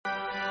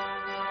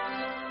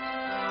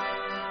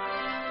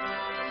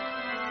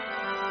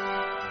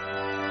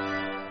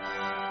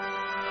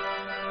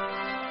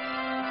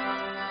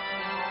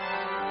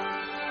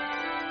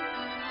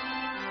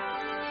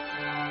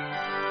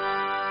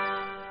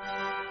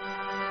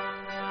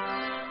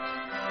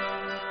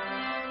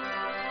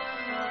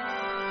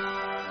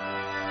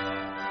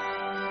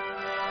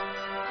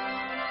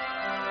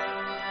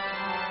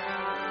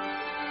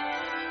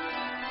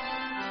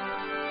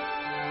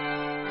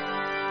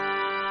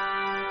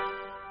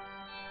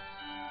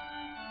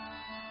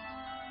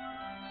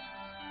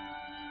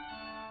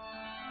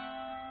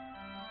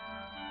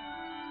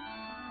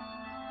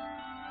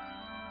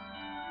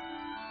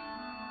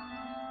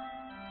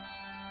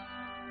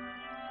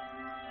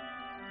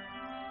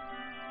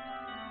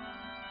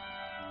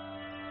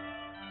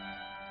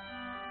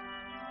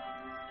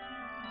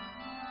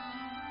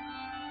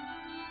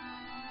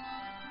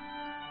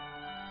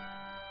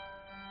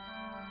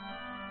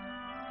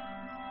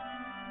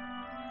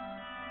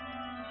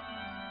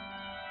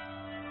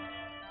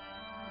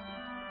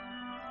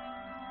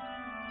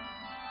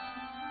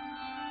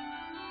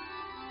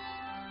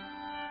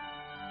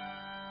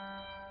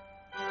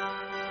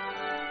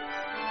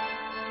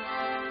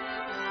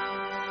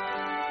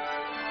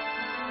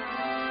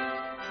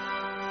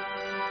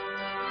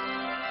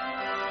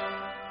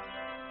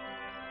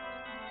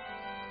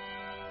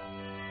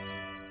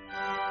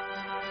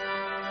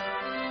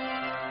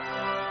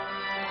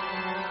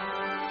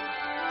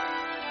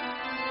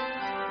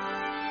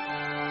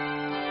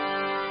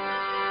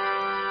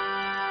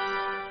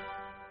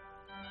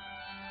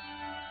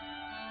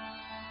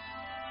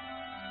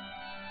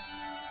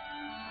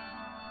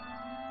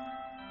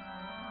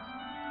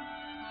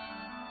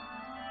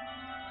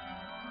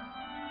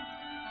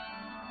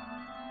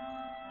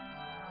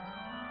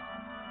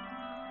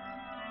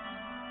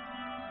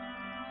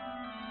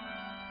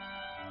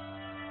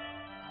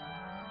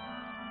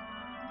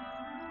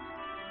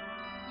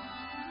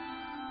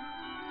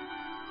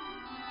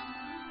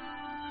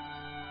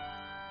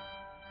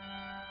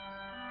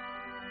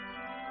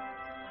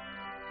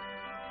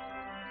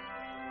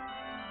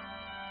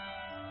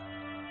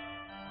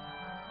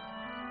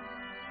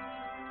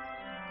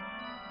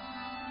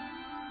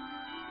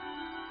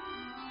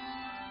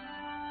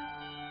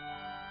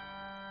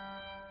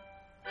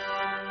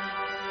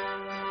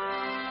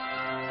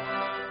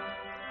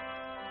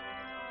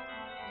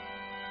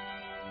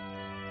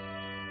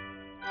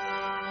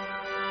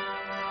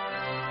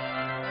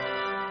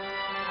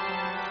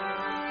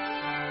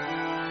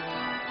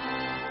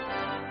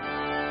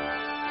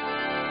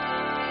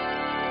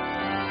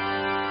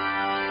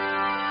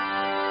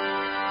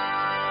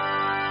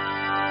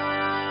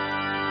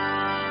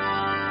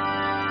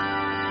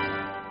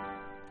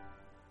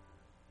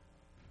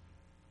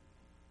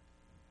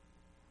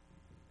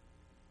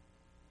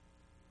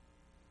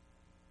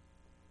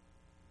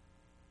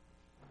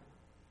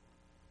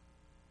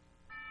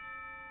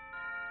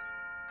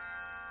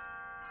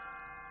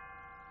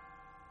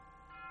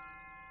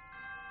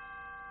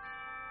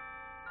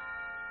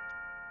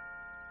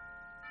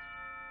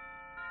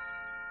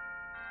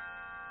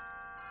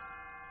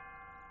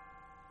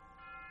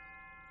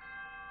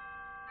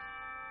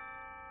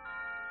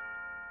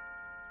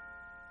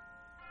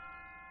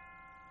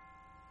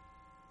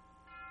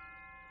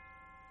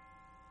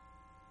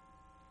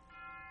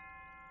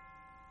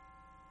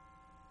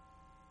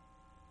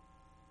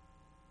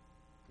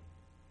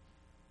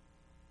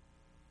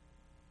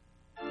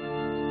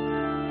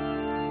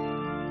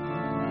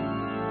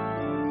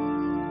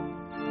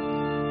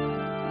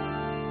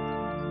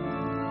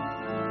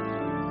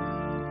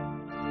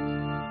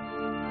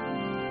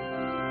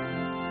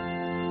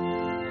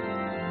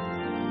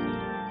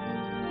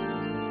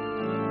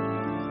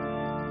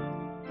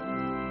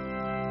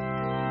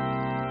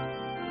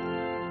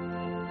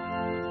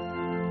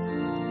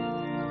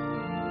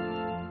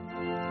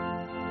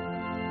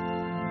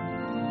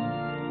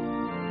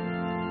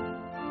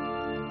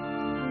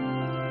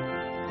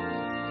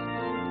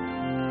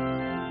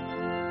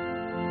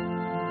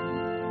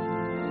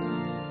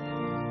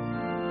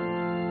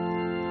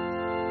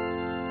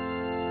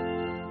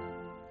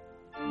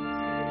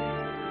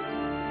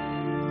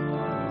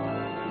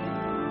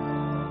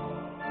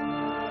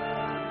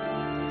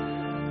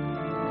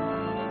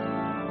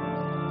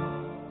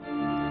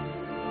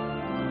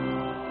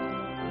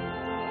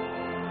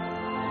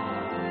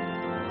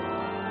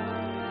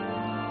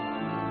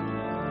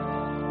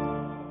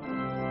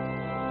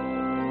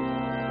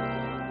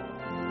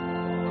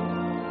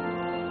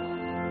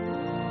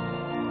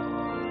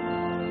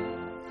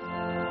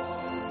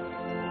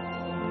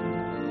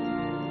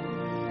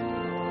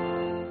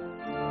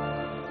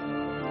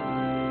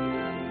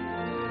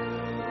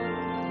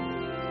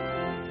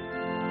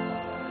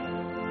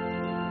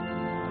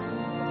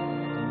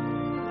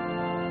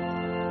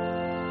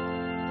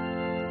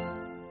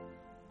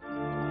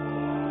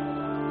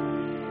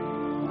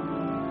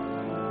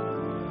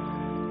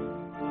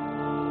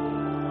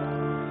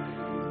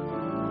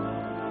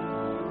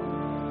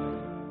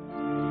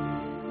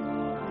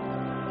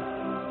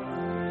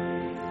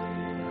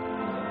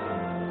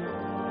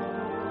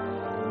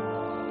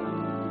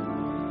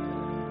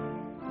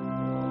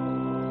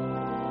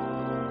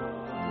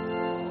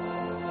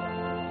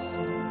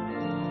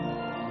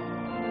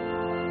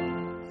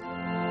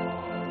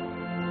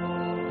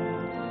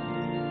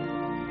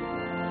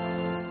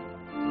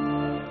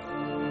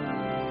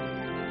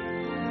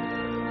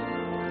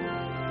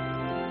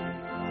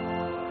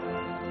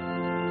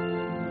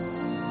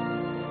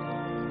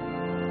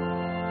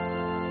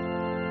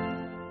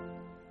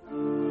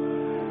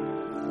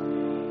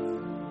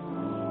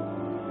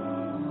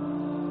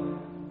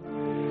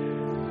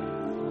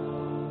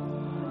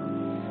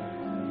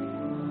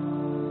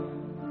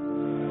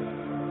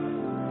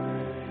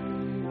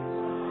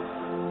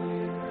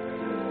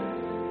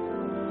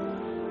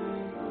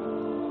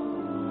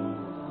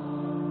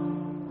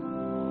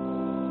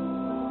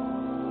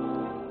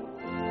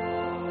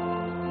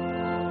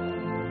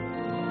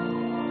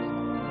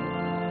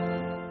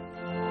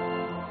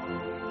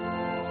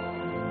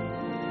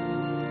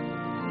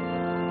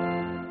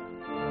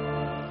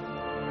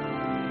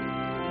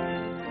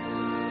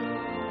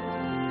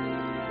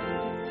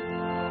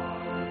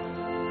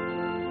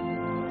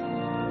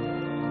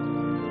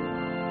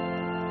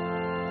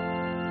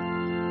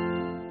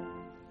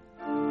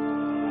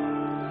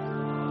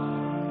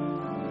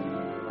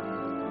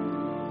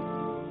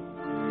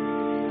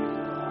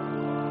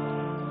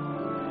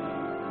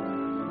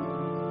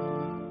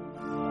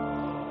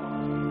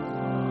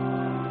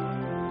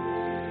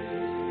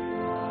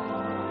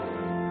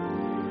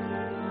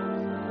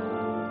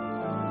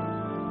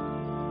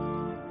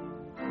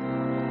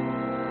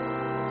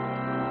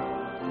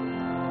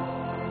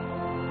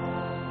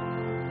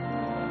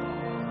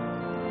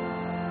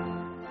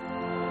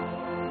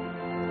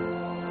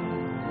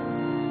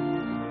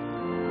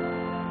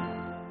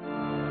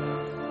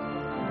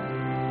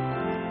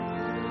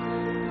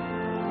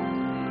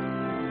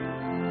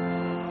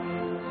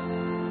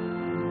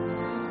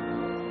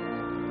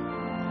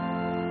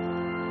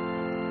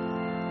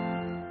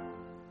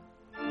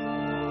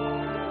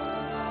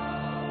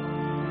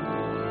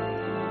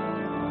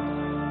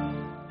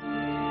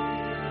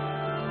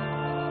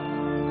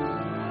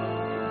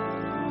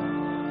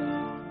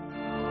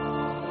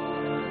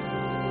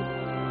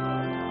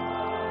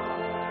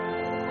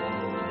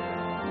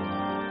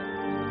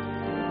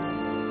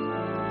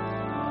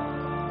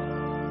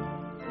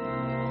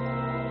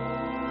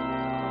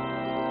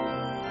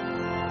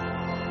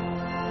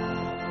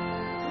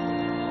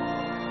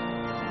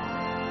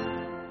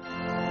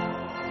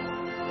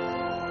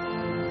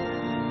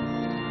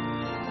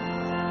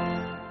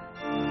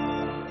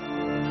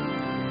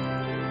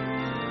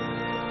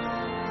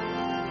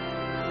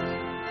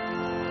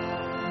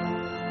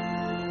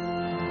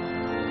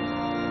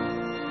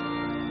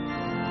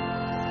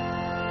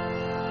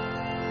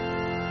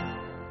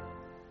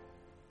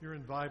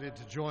invited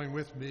to join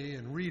with me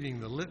in reading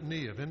the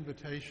litany of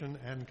invitation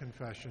and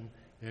confession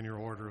in your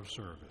order of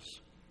service.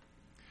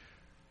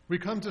 We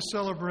come to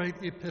celebrate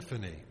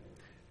Epiphany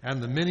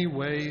and the many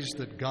ways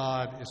that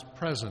God is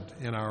present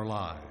in our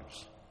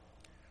lives.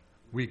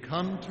 We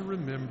come to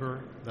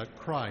remember that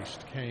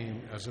Christ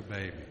came as a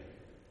baby.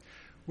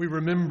 We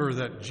remember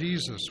that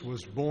Jesus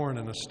was born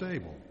in a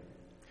stable.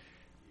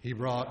 He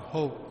brought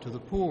hope to the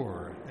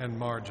poor and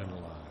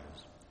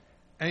marginalized.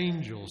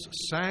 Angels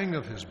sang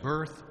of his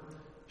birth.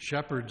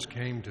 Shepherds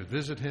came to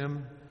visit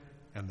him,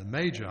 and the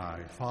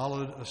Magi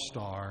followed a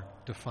star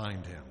to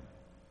find him.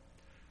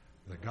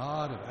 The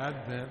God of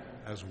Advent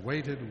has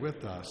waited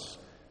with us.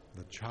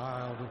 The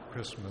child of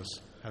Christmas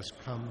has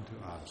come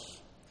to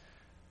us.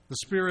 The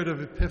spirit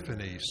of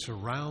Epiphany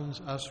surrounds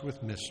us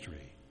with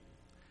mystery.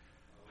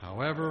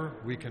 However,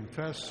 we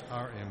confess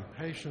our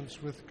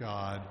impatience with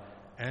God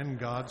and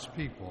God's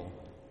people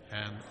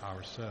and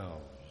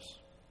ourselves.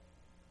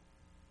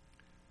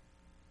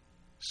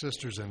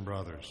 Sisters and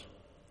brothers,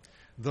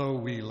 though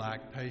we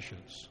lack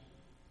patience,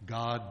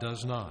 God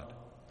does not.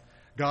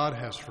 God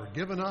has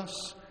forgiven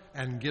us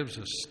and gives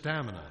us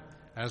stamina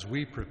as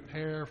we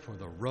prepare for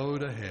the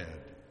road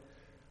ahead.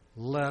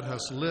 Let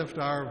us lift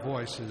our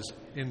voices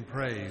in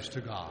praise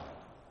to God.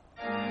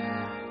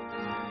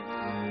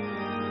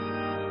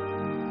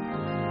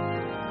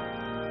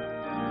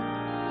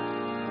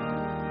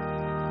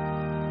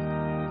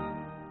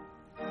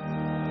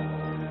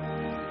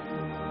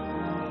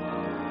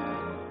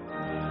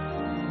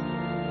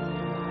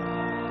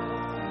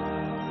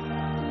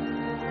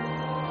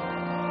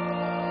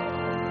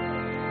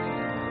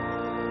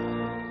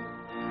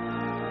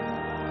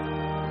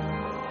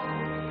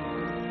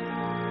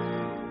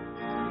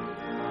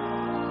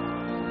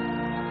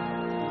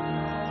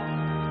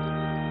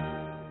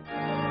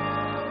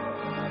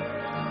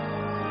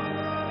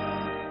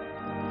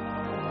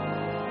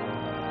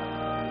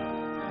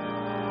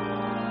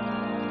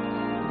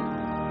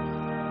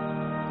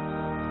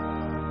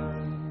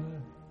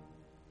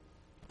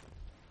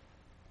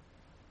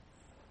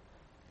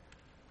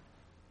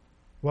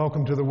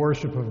 Welcome to the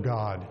worship of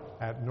God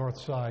at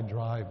Northside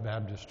Drive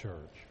Baptist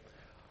Church.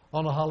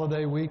 On a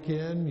holiday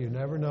weekend, you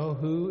never know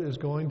who is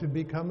going to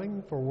be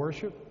coming for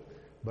worship,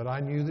 but I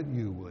knew that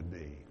you would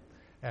be.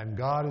 And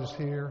God is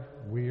here,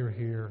 we are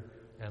here,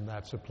 and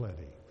that's a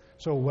plenty.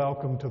 So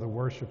welcome to the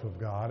worship of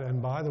God.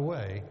 And by the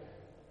way,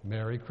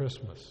 Merry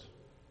Christmas.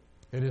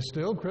 It is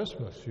still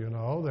Christmas, you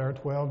know. There are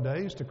 12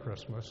 days to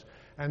Christmas.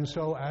 And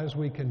so as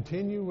we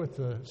continue with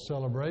the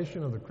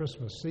celebration of the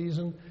Christmas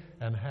season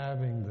and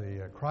having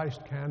the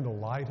Christ candle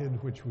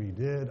lighted, which we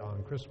did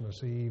on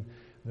Christmas Eve,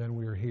 then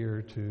we're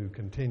here to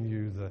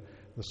continue the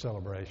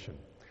celebration.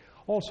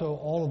 Also,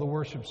 all of the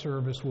worship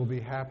service will be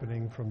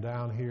happening from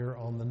down here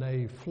on the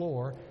nave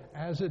floor,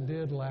 as it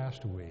did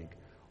last week.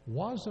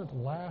 Wasn't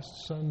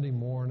last Sunday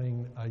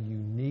morning a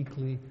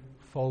uniquely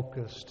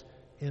focused,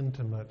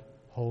 intimate,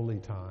 holy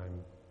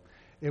time?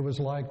 It was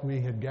like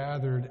we had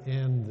gathered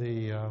in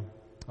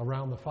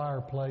around the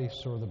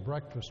fireplace or the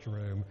breakfast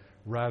room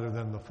rather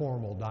than the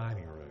formal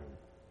dining room.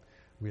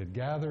 We had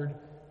gathered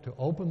to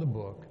open the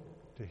book,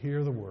 to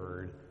hear the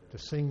word, to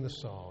sing the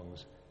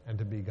songs, and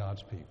to be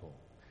God's people.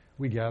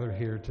 We gather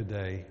here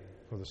today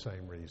for the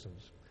same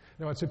reasons.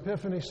 Now, it's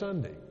Epiphany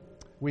Sunday.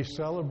 We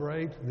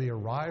celebrate the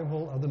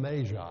arrival of the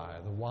Magi,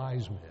 the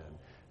wise men,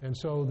 and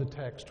so the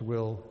text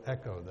will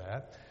echo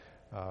that.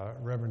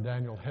 Reverend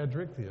Daniel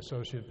Hedrick, the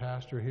associate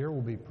pastor here,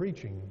 will be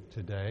preaching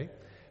today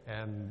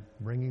and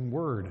bringing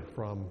word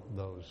from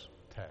those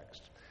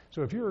texts.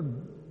 So if you're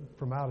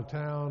from out of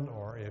town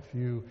or if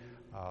you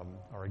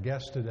are a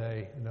guest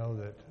today, know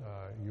that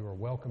you are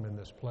welcome in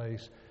this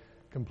place.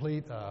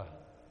 Complete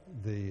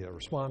the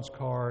response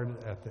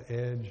card at the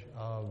edge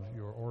of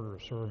your order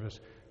of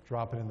service.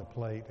 Drop it in the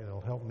plate, and it'll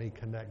help me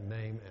connect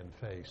name and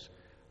face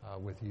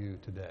with you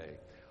today.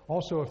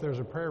 Also, if there's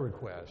a prayer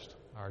request,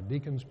 our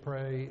deacons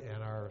pray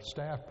and our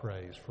staff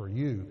prays for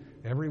you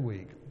every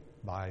week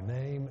by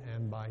name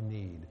and by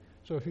need.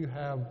 So if you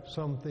have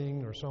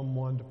something or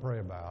someone to pray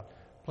about,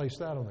 place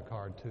that on the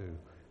card too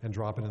and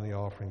drop it in the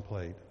offering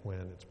plate when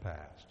it's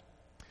passed.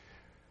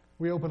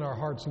 We open our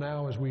hearts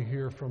now as we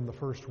hear from the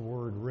first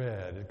word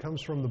read. It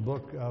comes from the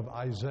book of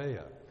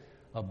Isaiah,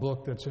 a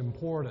book that's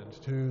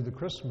important to the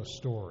Christmas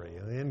story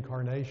and the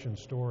incarnation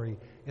story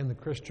in the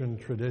Christian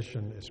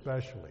tradition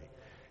especially.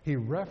 He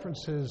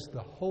references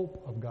the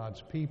hope of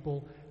God's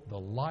people, the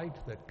light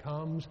that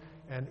comes,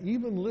 and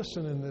even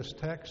listen in this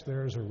text,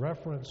 there's a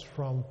reference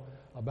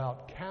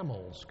about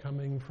camels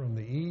coming from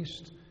the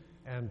east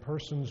and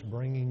persons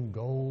bringing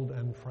gold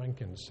and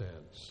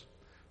frankincense.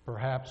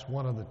 Perhaps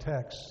one of the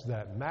texts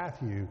that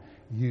Matthew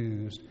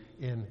used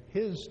in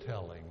his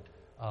telling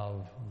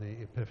of the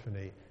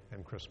Epiphany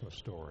and Christmas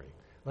story.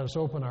 Let us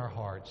open our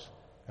hearts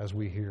as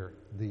we hear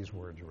these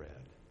words read.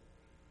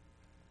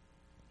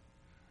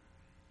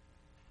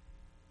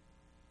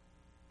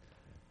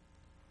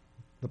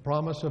 The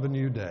promise of a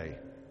new day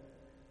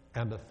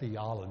and a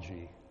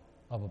theology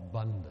of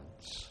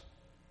abundance.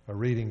 A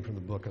reading from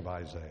the book of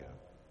Isaiah.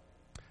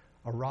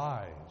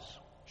 Arise,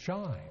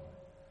 shine,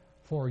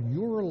 For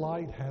your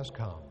light has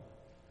come,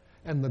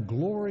 and the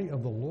glory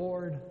of the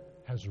Lord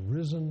has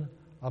risen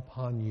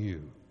upon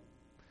you.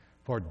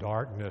 For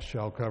darkness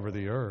shall cover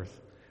the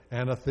earth,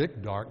 and a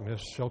thick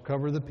darkness shall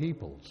cover the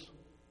peoples.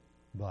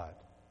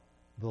 But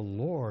the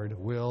Lord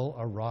will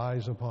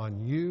arise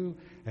upon you,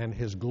 and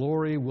his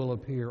glory will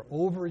appear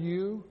over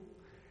you.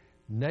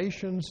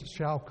 Nations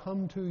shall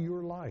come to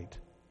your light,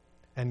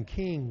 and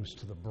kings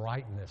to the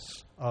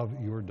brightness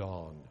of your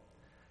dawn.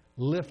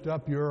 Lift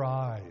up your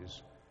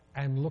eyes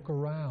and look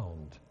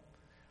around.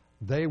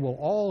 They will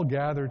all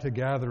gather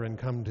together and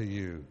come to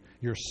you.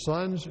 Your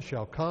sons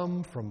shall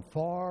come from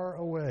far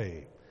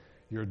away.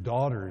 Your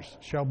daughters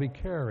shall be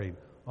carried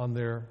on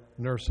their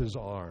nurses'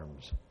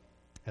 arms.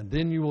 And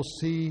then you will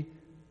see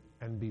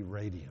and be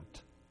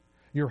radiant.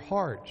 Your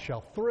heart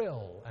shall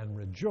thrill and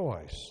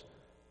rejoice,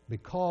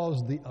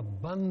 because the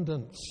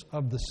abundance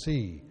of the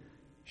sea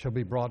shall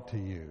be brought to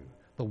you.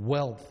 The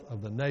wealth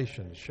of the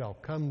nations shall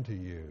come to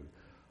you.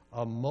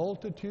 A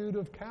multitude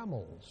of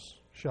camels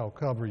shall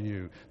cover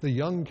you, the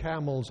young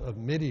camels of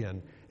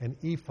Midian and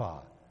Ephah.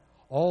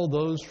 All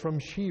those from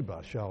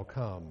Sheba shall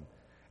come,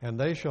 and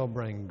they shall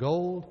bring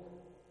gold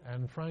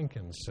and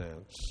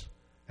frankincense,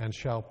 and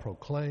shall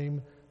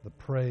proclaim the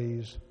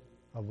praise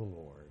of the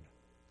Lord.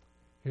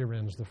 Here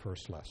ends the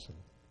first lesson.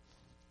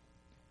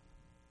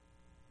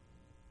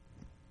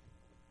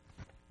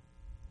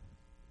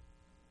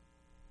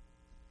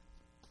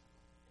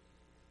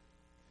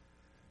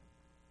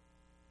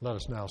 Let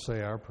us now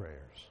say our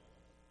prayers.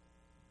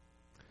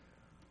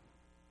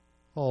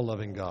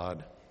 All-loving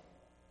God,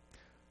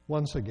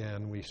 once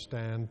again we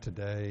stand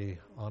today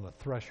on a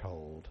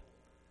threshold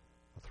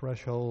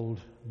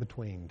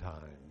between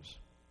times.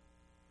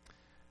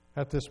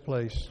 At this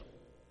place,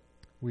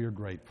 we are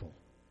grateful.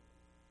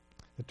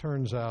 It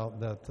turns out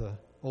that the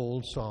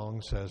old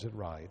song says it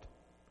right.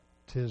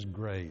 "'Tis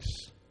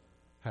grace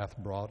hath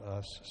brought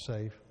us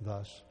safe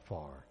thus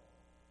far."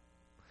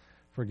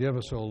 Forgive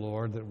us, O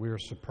Lord, that we are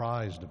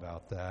surprised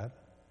about that,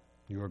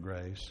 your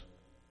grace,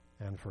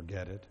 and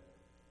forget it.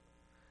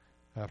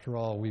 After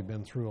all, we've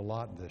been through a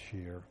lot this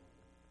year,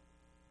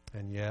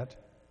 and yet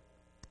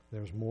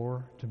there's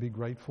more to be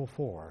grateful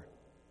for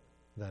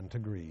than to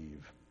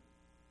grieve.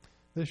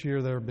 This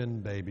year there have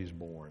been babies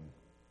born,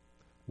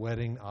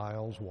 wedding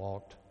aisles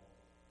walked,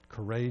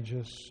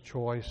 courageous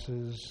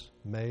choices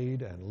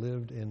made and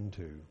lived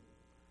into.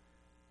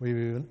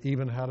 We've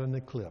even had an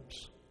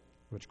eclipse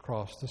which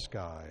crossed the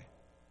sky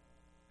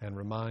and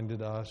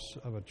reminded us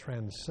of a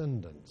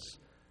transcendence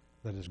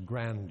that is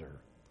grander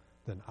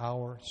than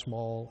our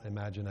small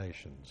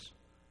imaginations,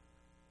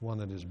 one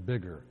that is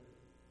bigger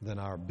than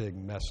our big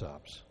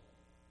mess-ups.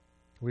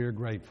 We are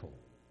grateful.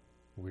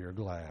 We are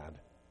glad.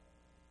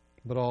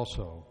 But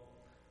also,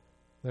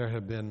 there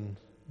have been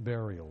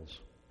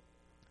burials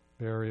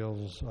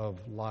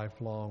of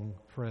lifelong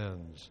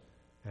friends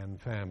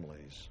and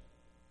families.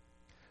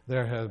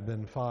 There have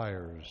been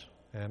fires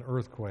and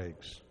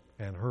earthquakes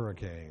and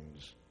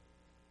hurricanes.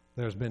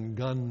 There's been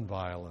gun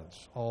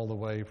violence all the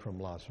way from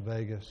Las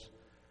Vegas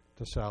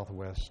to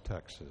Southwest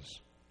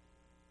Texas,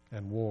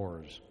 and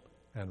wars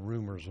and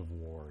rumors of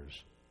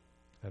wars,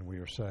 and we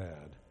are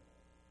sad.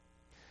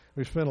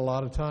 We've spent a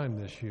lot of time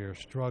this year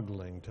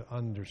struggling to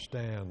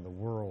understand the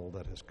world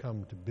that has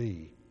come to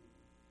be,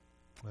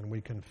 and we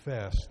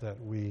confess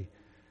that we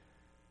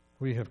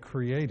have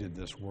created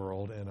this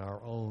world in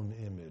our own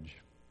image.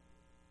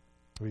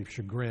 We've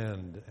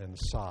chagrined and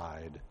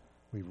sighed,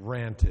 we've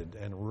ranted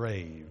and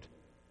raved,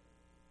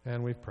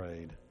 and we've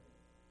prayed.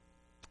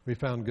 We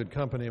found good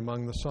company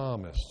among the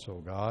psalmists, O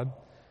God.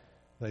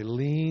 They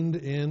leaned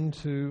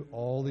into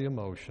all the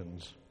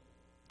emotions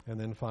and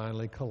then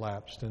finally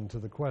collapsed into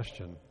the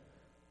question,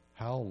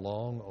 how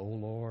long, O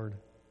Lord,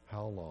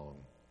 how long?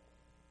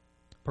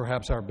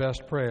 Perhaps our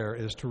best prayer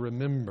is to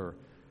remember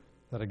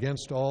that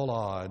against all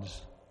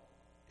odds,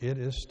 it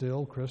is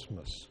still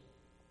Christmas,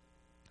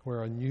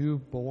 where a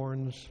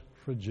newborn's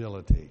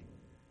fragility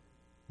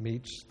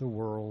meets the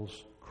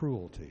world's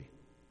cruelty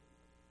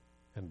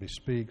and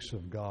bespeaks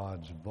of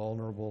God's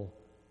vulnerable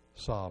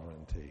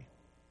sovereignty.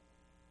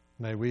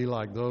 May we,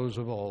 like those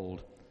of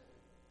old,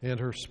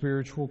 enter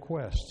spiritual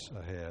quests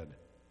ahead,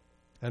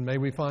 and may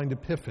we find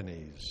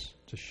epiphanies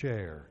to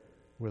share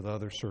with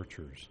other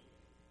searchers.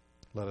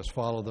 Let us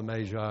follow the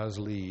Magi's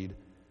lead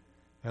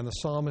and the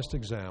psalmist's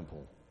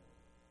example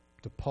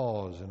to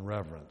pause in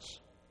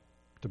reverence,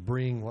 to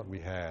bring what we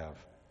have,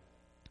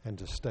 and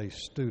to stay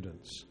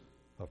students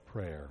of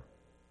prayer.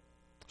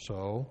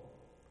 So,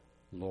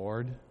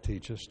 Lord,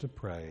 teach us to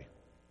pray.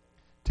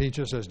 Teach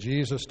us as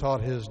Jesus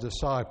taught his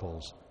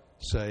disciples,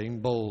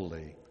 saying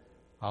boldly,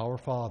 Our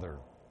Father,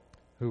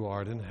 who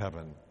art in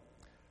heaven,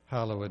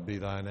 hallowed be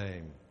thy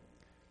name.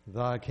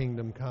 Thy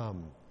kingdom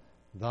come,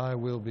 thy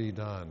will be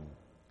done,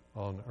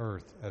 on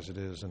earth as it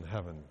is in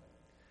heaven.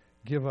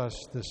 Give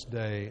us this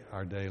day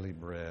our daily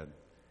bread,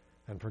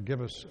 and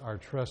forgive us our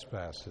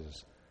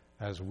trespasses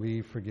as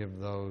we forgive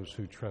those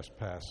who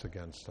trespass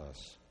against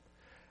us.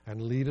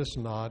 And lead us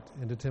not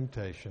into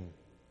temptation,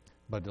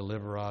 but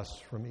deliver us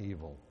from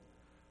evil.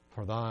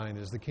 For thine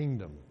is the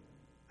kingdom,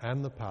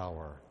 and the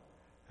power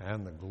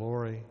and the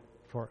glory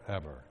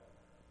forever.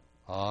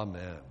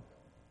 Amen.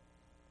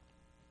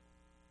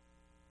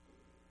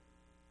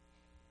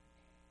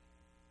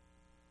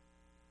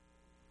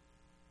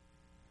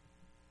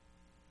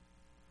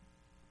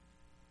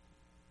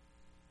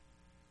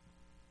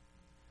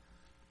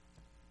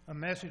 A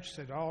message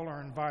that all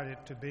are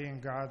invited to be in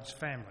God's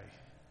family.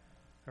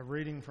 A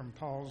reading from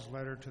Paul's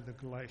letter to the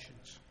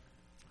Galatians.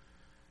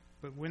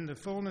 But when the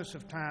fullness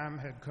of time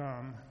had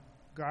come,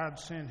 God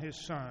sent his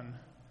Son,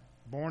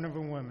 born of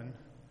a woman,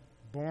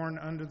 born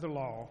under the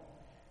law,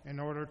 in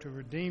order to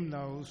redeem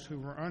those who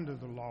were under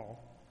the law,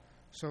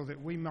 so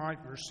that we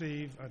might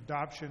receive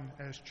adoption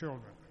as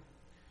children.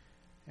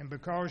 And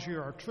because you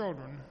are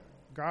children,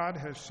 God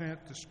has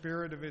sent the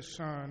Spirit of his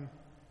Son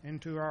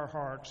into our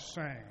hearts,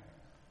 saying,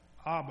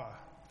 Abba,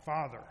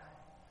 Father.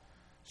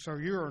 So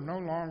you are no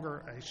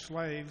longer a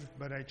slave,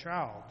 but a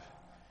child,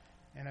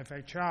 and if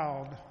a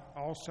child,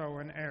 also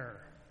an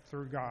heir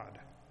through God.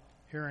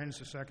 Here ends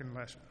the second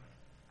lesson.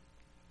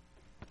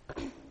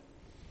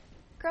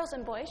 Girls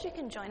and boys, you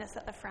can join us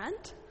at the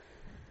front.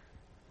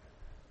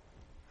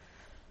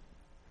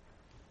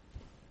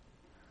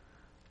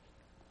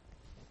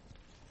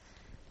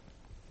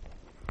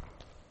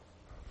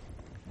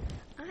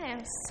 I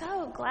am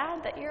so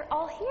glad that you're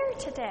all here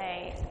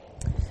today.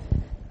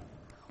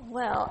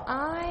 Well,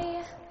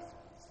 I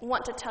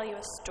want to tell you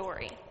a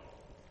story.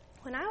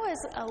 When I was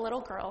a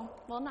little girl,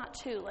 well, not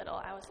too little,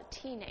 I was a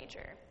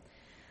teenager,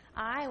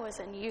 I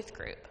was in youth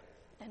group,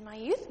 and my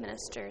youth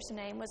minister's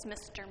name was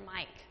Mr.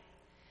 Mike.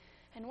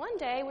 And one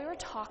day we were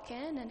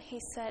talking, and he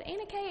said,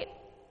 Anna Kate,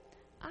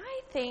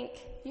 I think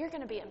you're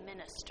going to be a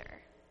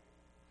minister.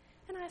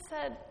 And I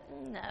said,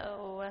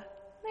 no,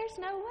 there's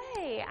no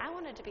way. I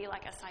wanted to be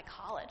like a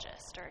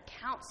psychologist or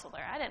a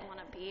counselor. I didn't want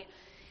to be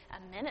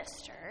a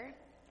minister.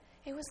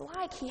 It was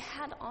like he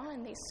had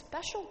on these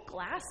special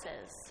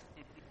glasses,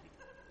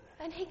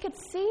 and he could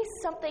see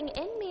something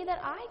in me that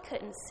I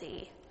couldn't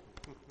see.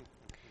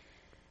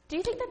 Do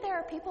you think that there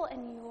are people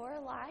in your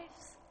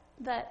lives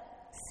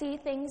that see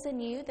things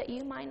in you that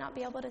you might not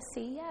be able to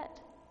see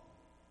yet?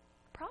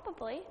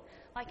 Probably.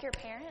 Like your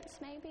parents,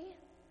 maybe,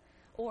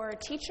 or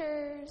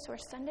teachers, or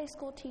Sunday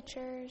school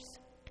teachers.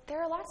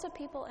 There are lots of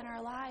people in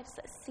our lives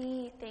that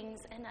see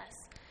things in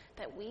us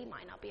that we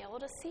might not be able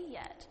to see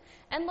yet.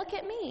 And look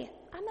at me.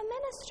 I'm a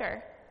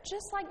minister,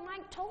 just like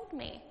Mike told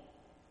me.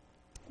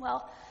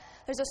 Well,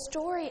 there's a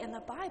story in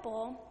the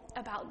Bible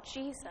about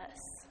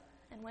Jesus.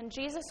 And when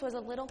Jesus was a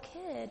little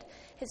kid,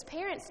 his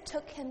parents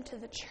took him to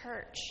the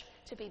church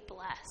to be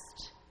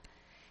blessed.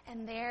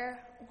 And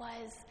there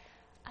was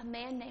a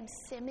man named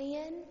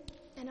Simeon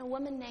and a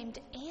woman named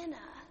Anna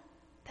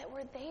that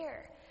were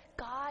there.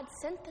 God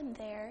sent them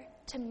there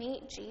to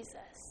meet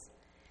Jesus.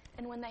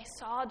 And when they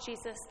saw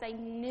Jesus, they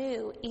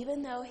knew,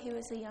 even though he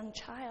was a young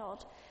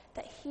child,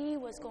 that he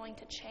was going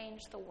to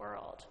change the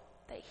world,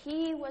 that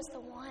he was the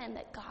one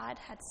that God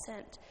had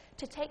sent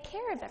to take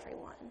care of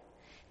everyone.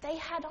 They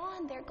had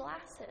on their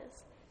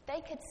glasses.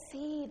 They could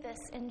see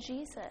this in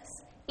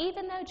Jesus,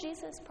 even though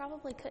Jesus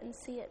probably couldn't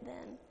see it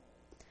then.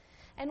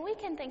 And we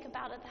can think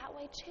about it that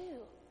way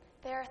too.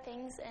 There are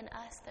things in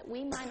us that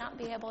we might not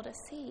be able to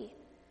see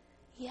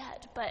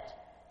yet, but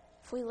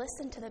if we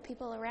listen to the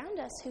people around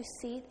us who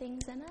see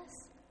things in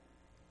us,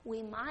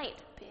 we might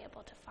be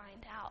able to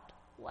find out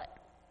what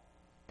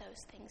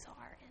those things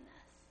are in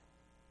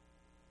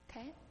us.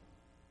 Okay?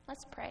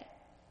 Let's pray.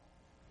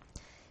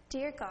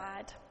 Dear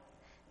God,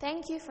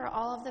 thank you for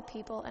all of the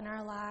people in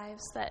our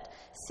lives that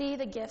see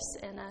the gifts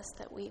in us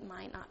that we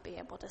might not be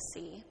able to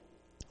see.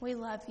 We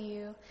love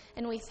you,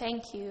 and we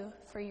thank you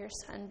for your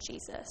Son,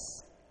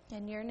 Jesus.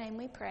 In your name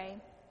we pray.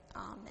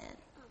 Amen.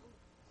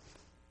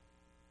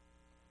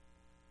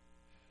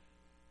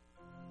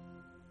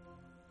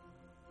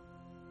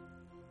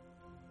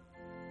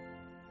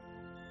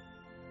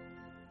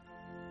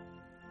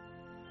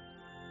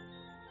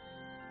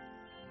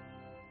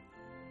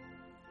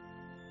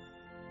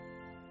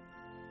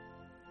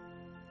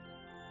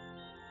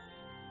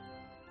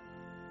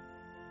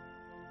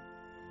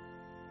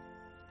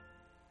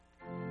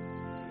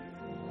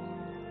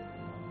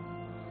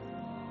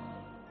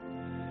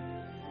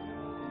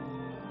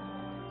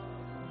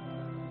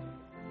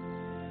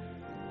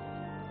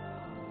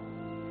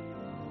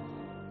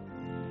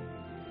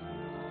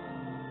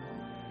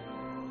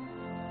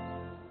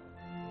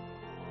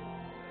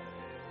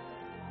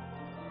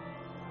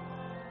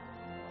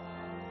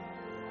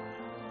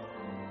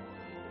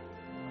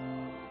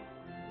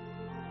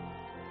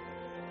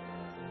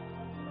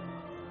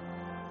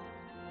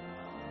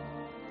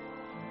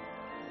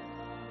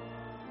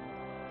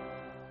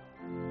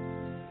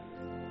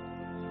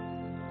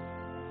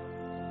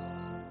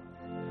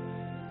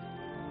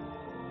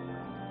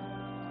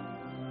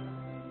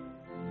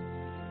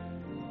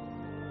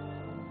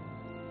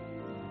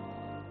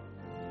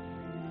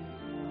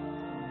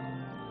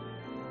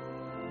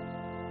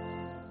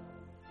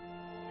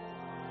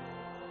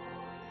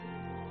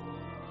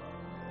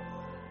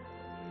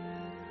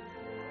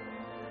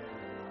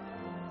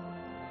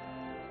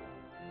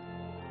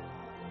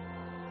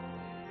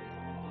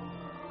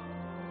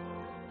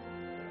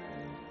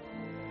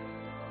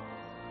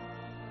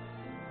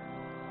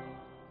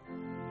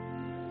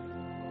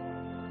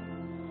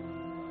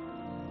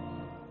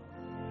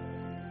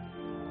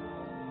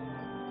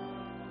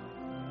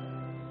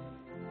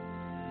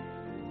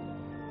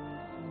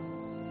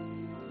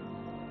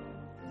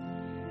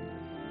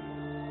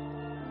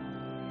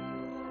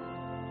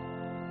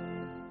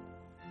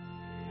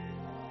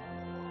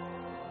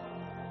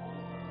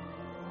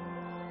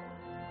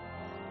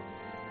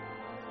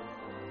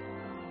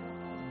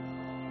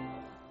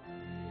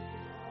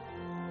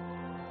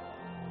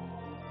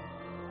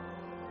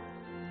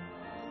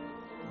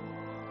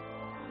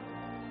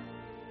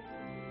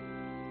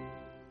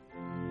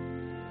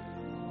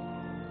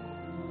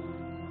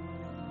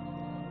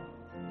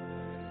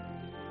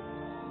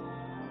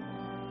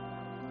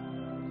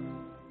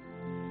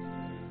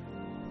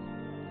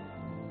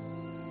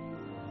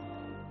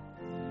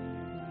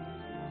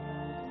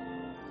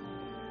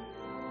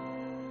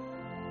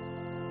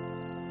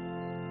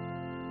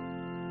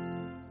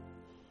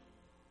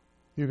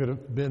 You could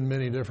have been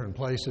many different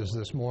places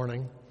this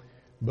morning,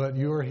 but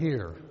you're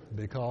here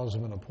because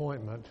of an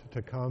appointment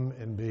to come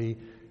and be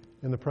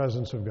in the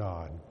presence of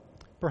God.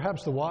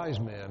 Perhaps the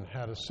wise men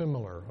had a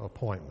similar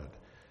appointment.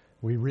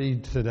 We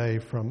read today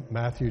from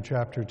Matthew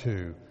chapter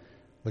 2,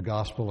 the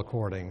Gospel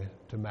according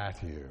to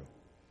Matthew.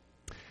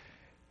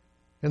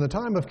 In the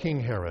time of King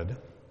Herod,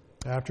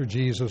 after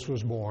Jesus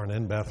was born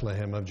in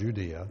Bethlehem of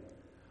Judea,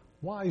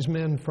 wise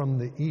men from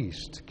the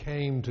east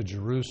came to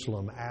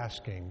Jerusalem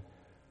asking,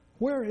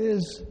 "Where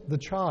is the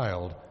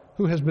child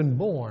who has been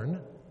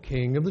born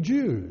King of the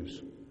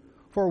Jews?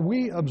 For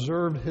we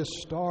observed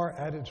his star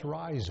at its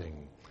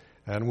rising,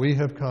 and we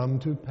have come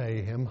to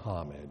pay him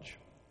homage."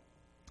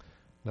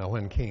 Now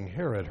when King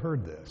Herod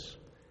heard this,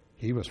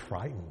 he was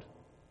frightened,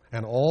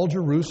 and all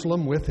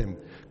Jerusalem with him.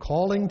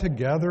 Calling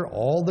together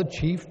all the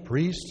chief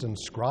priests and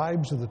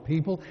scribes of the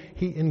people,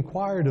 he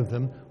inquired of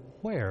them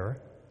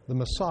where the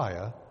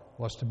Messiah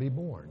was to be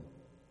born.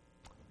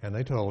 And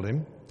they told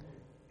him,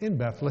 "In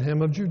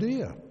Bethlehem of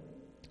Judea.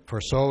 For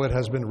so it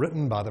has been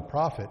written by the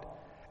prophet,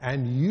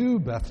 'And you,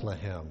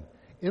 Bethlehem,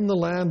 in the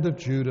land of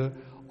Judah,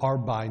 are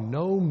by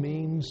no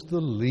means the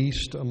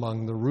least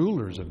among the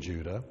rulers of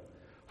Judah.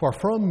 For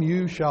from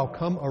you shall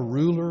come a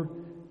ruler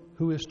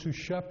who is to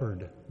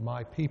shepherd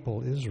my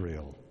people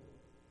Israel.'"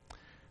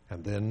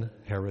 And then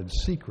Herod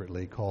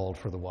secretly called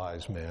for the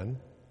wise men,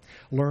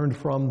 learned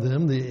from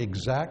them the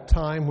exact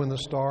time when the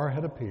star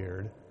had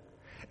appeared,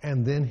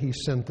 and then he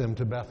sent them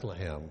to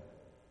Bethlehem.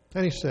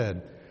 And he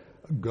said,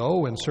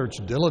 "Go and search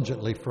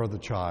diligently for the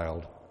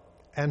child,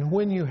 and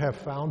when you have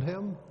found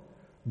him,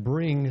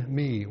 bring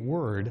me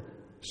word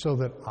so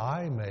that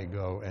I may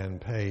go and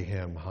pay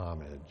him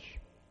homage."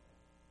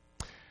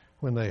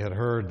 When they had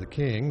heard the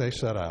king, they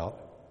set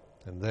out,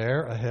 and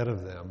there ahead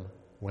of them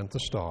went the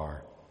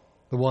star,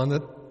 the one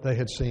that they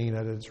had seen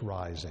at its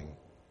rising,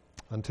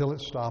 until it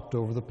stopped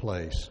over the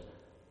place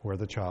where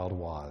the child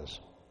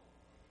was.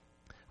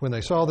 When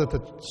they saw that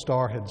the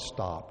star had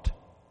stopped,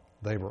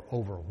 they were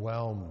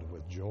overwhelmed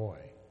with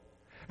joy.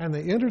 And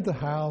they entered the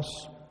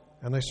house,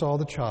 and they saw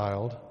the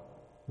child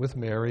with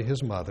Mary,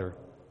 his mother,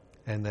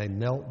 and they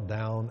knelt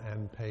down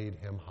and paid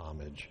him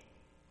homage.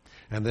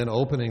 And then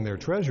opening their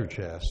treasure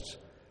chests,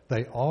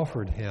 they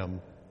offered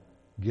him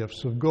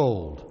gifts of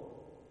gold,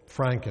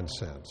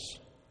 frankincense,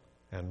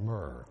 and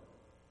myrrh.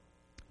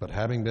 But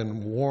having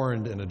been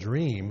warned in a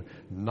dream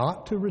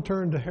not to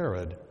return to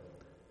Herod,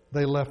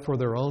 they left for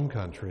their own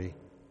country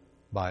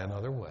by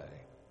another way.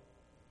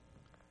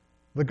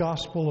 The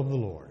Gospel of the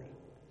Lord.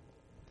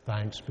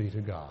 Thanks be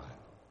to God.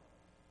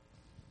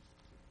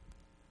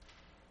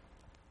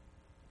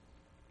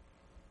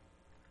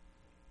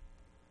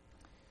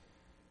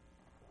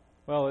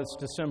 Well, it's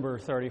December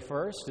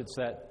 31st. It's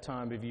that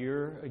time of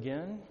year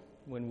again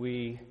when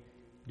we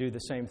do the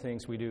same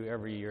things we do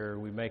every year.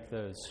 We make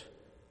those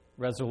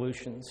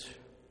resolutions,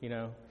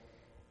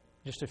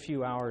 just a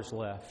few hours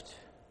left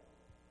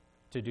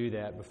to do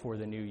that before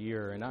the new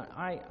year. And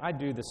I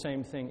do the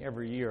same thing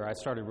every year. I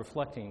started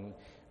reflecting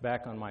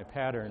back on my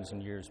patterns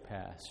in years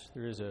past.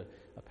 There is a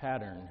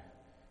pattern.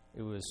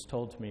 It was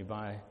told to me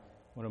by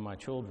one of my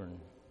children.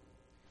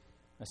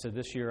 I said,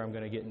 "This year I'm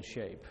going to get in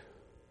shape."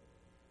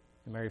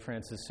 And Mary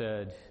Frances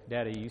said,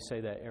 "Daddy, you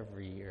say that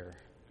every year."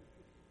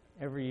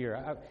 Every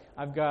year.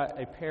 I've got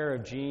a pair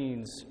of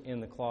jeans in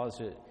the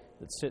closet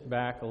that sit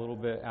back a little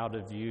bit out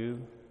of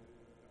view.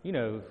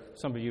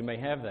 Some of you may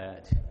have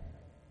that.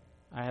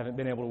 I haven't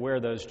been able to wear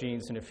those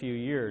jeans in a few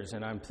years,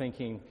 and I'm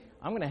thinking,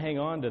 I'm going to hang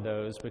on to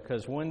those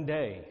because one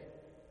day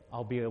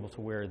I'll be able to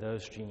wear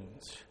those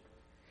jeans.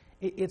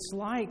 It's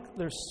like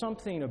there's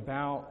something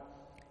about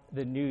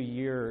the new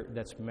year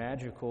that's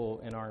magical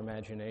in our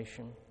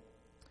imagination.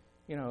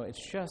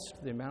 It's just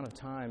the amount of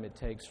time it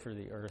takes for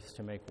the Earth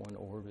to make one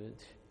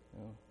orbit.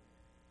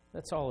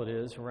 That's all it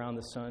is around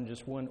the sun,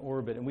 just one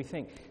orbit. And we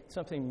think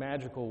something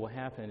magical will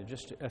happen in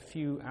just a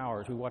few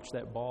hours. We watch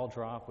that ball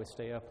drop, we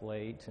stay up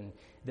late, and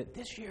that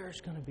this year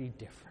is going to be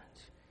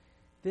different.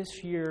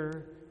 This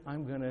year,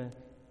 I'm going to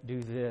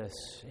do this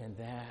and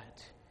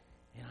that,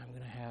 and I'm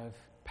going to have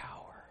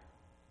power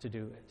to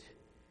do it.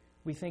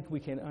 We think we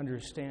can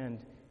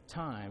understand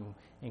time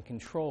and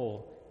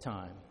control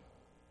time.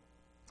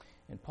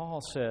 And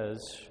Paul says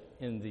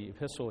in the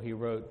epistle he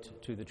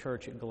wrote to the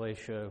church at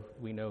Galatia,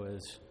 we know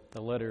as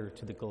the letter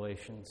to the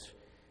Galatians,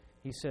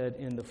 he said,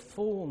 "In the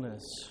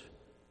fullness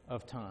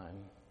of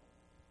time,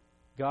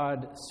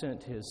 God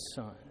sent his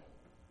Son."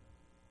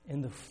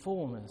 In the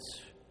fullness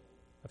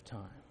of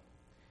time.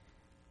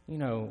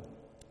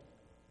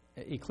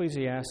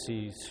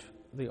 Ecclesiastes,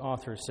 the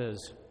author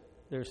says,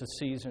 there's a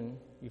season,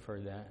 you've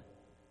heard that,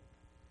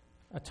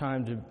 a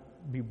time to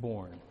be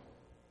born,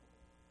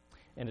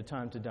 and a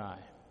time to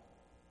die.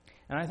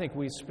 And I think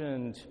we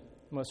spend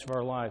most of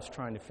our lives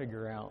trying to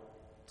figure out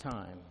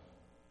time,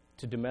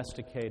 to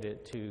domesticate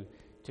it,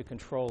 to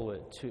control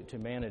it, to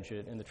manage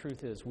it. And the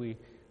truth is we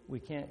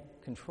can't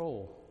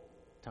control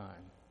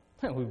time.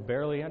 We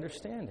barely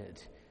understand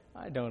it.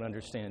 I don't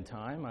understand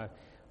time.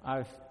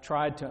 I've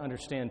tried to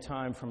understand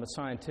time from a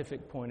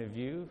scientific point of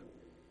view,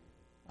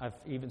 I've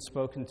even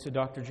spoken to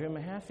Dr. Jim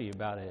Mahaffey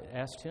about it,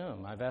 asked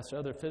him. I've asked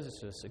other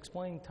physicists,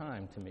 explain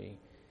time to me.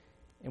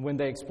 And when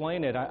they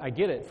explain it, I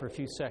get it for a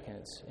few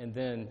seconds. And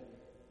then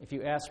if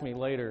you ask me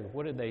later,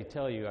 what did they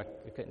tell you?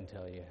 I couldn't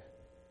tell you.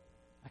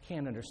 I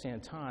can't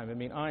understand time. I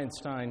mean,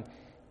 Einstein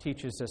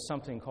teaches us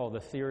something called the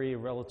theory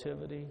of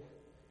relativity.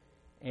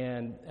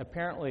 And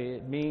apparently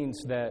it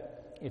means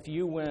that if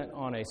you went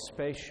on a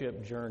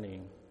spaceship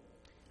journey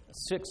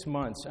 6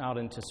 months out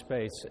into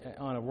space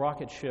on a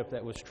rocket ship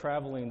that was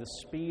traveling the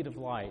speed of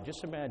light,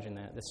 just imagine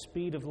that, the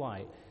speed of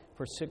light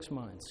for 6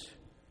 months,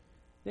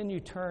 then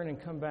you turn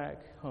and come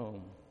back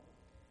home.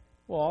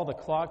 Well, all the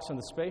clocks on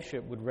the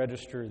spaceship would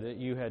register that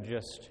you had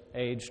just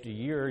aged a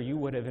year. You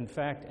would have, in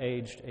fact,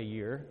 aged a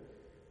year.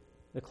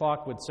 The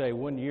clock would say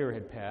 1 year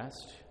had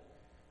passed.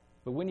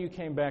 But when you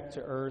came back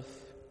to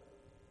Earth,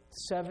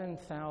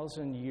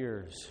 7,000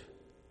 years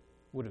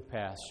would have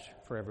passed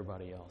for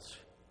everybody else.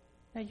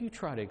 Now, you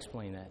try to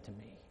explain that to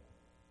me.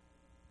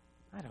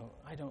 I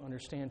don't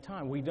understand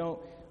time. We don't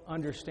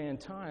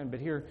understand time, but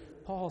here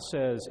Paul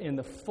says, in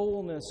the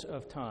fullness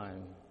of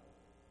time,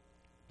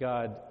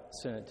 God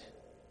sent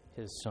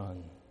his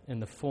Son. In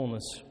the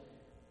fullness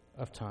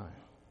of time.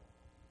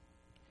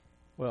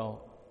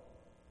 Well,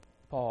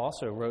 Paul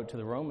also wrote to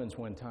the Romans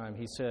one time.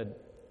 He said,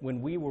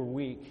 when we were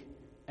weak,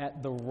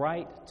 at the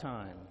right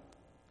time,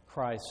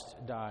 Christ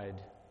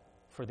died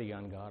for the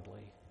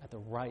ungodly. At the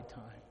right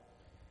time.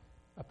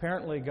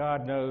 Apparently,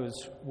 God knows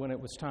when it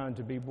was time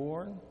to be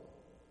born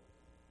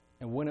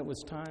and when it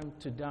was time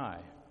to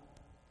die.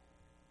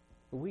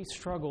 But we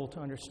struggle to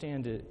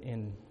understand it,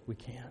 and we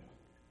can.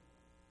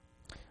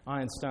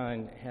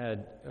 Einstein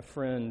had a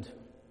friend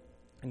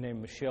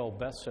named Michel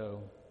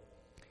Besso,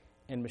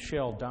 and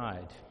Michel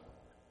died.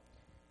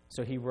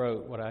 So he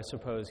wrote what I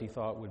suppose he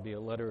thought would be a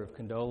letter of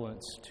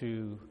condolence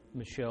to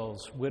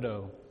Michel's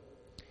widow.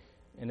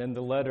 And in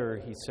the letter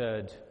he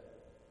said,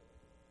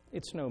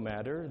 "It's no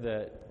matter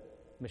that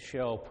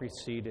Michel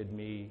preceded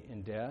me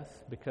in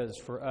death, because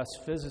for us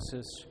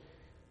physicists,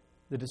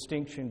 the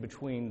distinction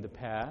between the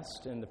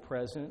past and the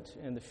present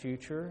and the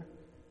future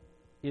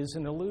is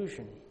an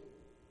illusion."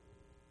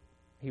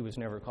 He was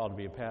never called to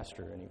be a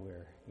pastor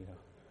anywhere, you know.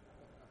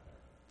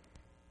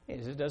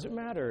 It doesn't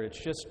matter,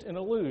 it's just an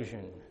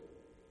illusion.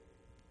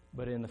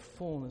 But in the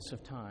fullness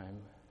of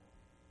time,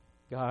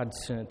 God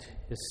sent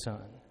his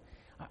Son.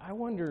 I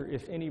wonder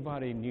if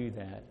anybody knew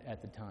that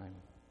at the time.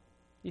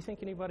 Do you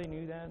think anybody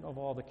knew that, of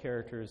all the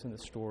characters in the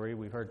story?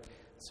 We've heard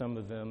some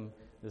of them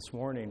this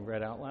morning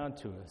read out loud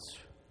to us.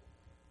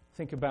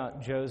 Think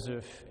about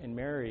Joseph and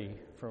Mary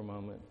for a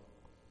moment.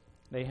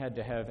 They had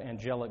to have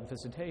angelic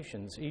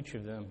visitations, each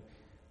of them,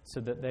 so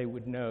that they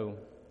would know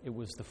it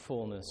was the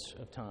fullness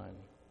of time.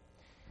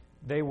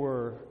 They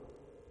were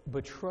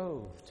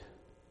betrothed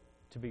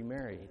to be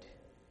married.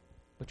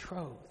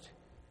 Betrothed.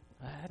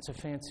 That's a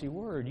fancy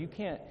word. You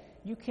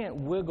can't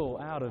wiggle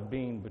out of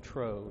being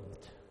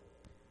betrothed.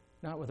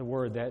 Not with a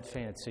word that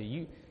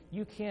fancy.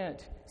 You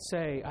can't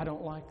say, "I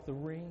don't like the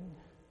ring.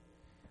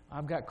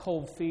 I've got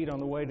cold feet on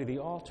the way to the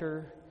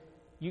altar."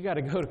 You got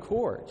to go to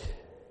court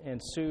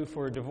and sue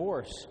for a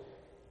divorce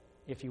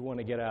if you want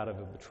to get out of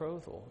a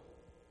betrothal.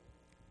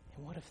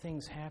 And what if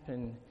things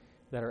happen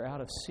that are out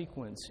of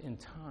sequence in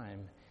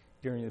time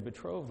during the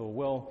betrothal?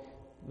 Well,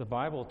 the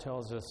Bible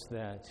tells us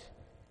that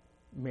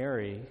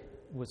Mary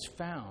was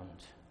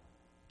found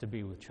to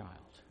be with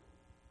child.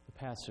 The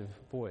passive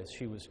voice.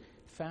 She was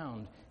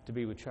found to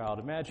be with child.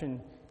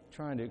 Imagine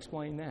trying to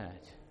explain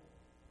that.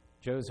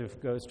 Joseph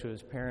goes to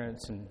his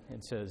parents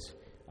and says,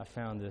 "I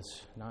found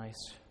this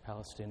nice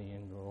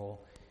Palestinian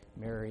girl,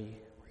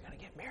 Mary. We're going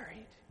to get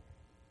married.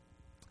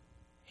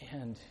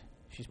 And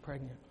she's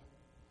pregnant."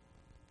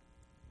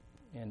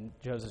 And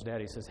Joseph's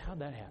daddy says, "How'd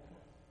that happen?"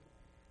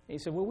 And he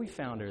said, "Well, we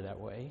found her that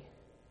way.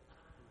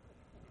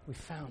 We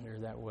found her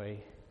that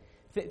way."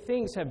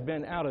 Things have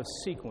been out of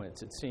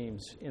sequence, it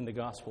seems, in the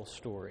gospel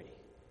story.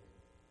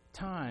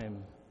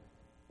 Time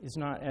is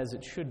not as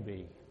it should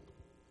be.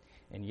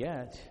 And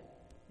yet,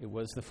 it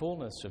was the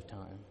fullness of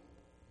time.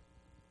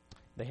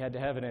 They had to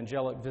have an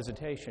angelic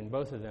visitation,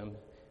 both of them,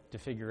 to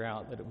figure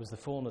out that it was the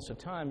fullness of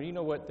time. And you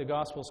know what the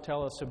Gospels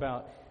tell us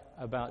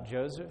about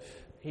Joseph?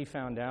 He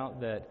found out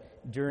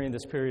that during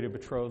this period of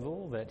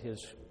betrothal that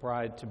his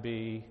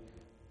bride-to-be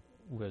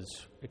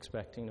was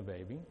expecting a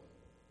baby.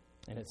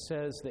 And it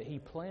says that he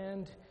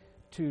planned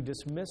to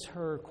dismiss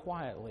her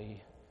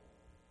quietly.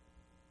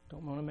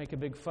 Don't want to make a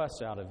big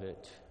fuss out of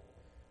it.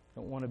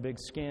 Don't want a big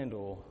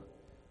scandal.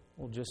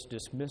 We'll just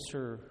dismiss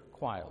her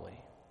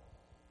quietly.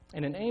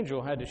 And an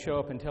angel had to show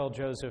up and tell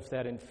Joseph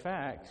that, in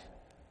fact,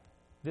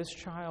 this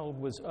child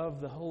was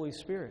of the Holy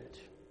Spirit.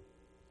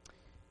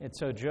 And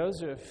so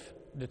Joseph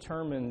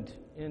determined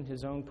in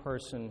his own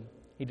person,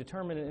 he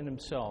determined in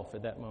himself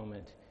at that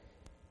moment,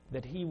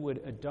 that he would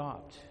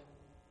adopt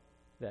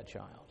that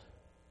child.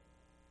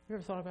 You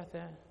ever thought about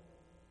that?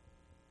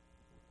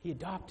 He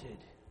adopted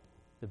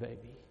the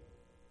baby.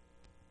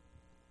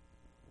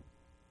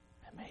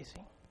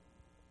 Amazing.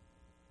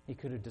 He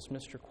could have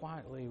dismissed her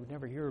quietly. He would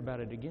never hear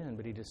about it again,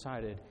 but he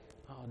decided,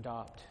 I'll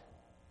adopt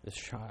this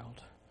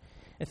child.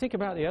 And think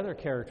about the other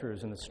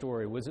characters in the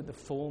story. Was it the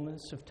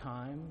fullness of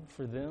time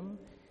for them?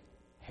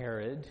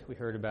 Herod, we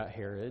heard about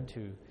Herod,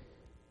 who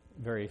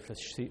very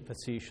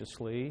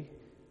facetiously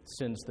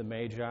sends the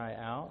Magi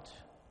out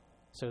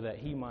so that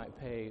he might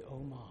pay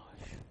homage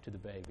to the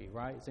baby,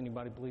 right? Does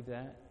anybody believe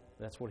that?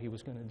 That's what he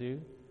was going to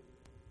do?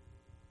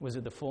 Was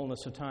it the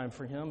fullness of time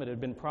for him? It had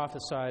been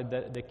prophesied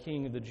that the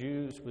King of the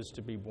Jews was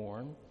to be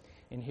born.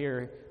 And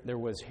here there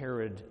was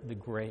Herod the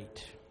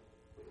Great.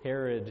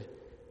 Herod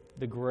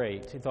the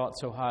Great. He thought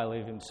so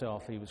highly of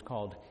himself, he was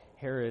called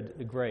Herod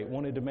the Great.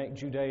 Wanted to make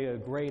Judea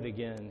great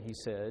again, he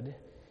said.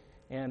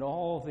 And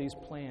all of these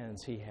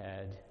plans he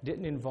had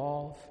didn't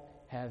involve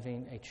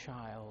having a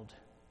child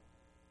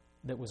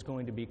that was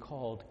going to be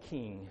called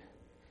king.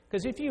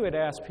 Because if you had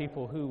asked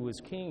people who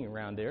was king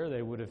around there,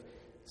 they would have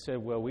said,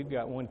 well, we've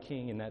got one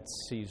king, and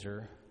that's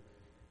Caesar.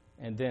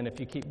 And then if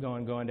you keep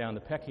going down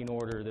the pecking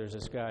order, there's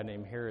this guy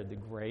named Herod the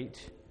Great.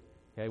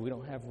 Okay, we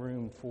don't have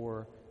room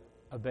for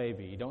a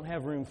baby. You don't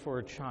have room for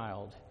a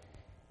child.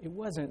 It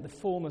wasn't the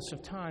fullness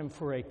of time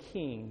for a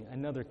king,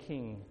 another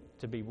king,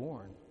 to be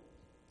born.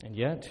 And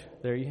yet,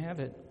 there you have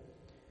it.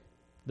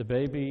 The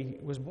baby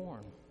was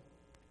born.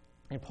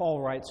 And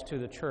Paul writes to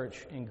the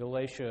church in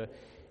Galatia,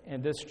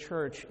 and this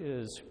church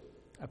is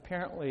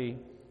apparently,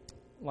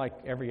 like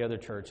every other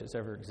church that's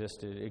ever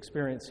existed,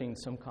 experiencing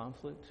some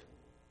conflict.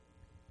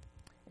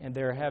 And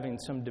they're having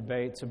some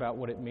debates about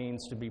what it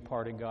means to be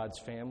part of God's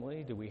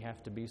family. Do we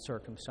have to be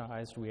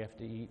circumcised? Do we have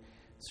to eat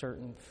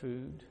certain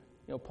food?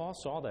 You know, Paul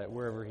saw that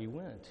wherever he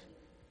went.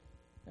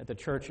 At the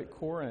church at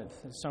Corinth,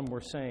 some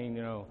were saying,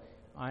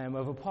 I am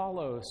of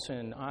Apollos,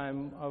 and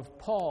I'm of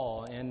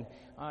Paul, and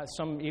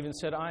some even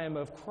said, I am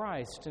of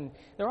Christ. And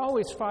they're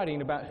always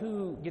fighting about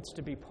who gets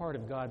to be part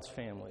of God's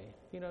family.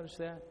 You notice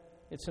that?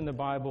 It's in the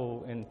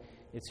Bible, and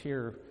it's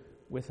here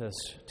with us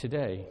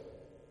today.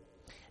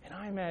 And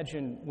I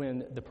imagine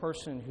when the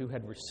person who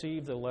had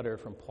received the letter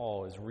from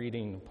Paul is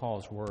reading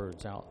Paul's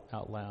words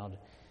out loud,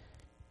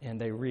 and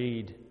they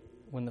read,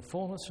 when the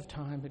fullness of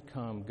time had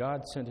come,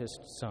 God sent his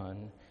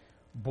Son,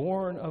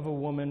 born of a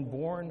woman,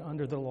 born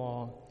under the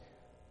law,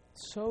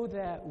 so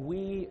that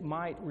we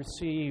might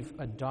receive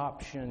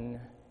adoption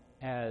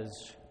as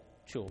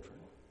children.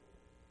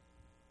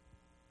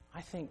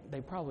 I think they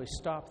probably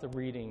stopped the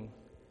reading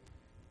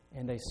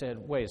and they said,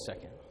 wait a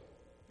second,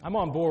 I'm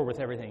on board with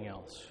everything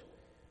else,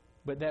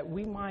 but that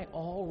we might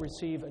all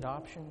receive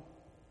adoption,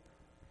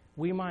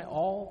 we might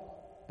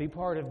all be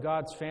part of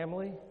God's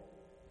family.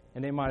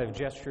 And they might have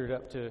gestured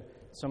up to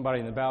somebody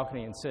in the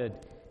balcony and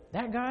said,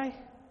 that guy,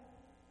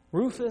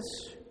 Rufus,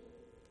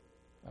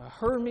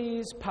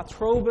 Hermes,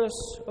 Patrobas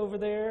over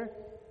there,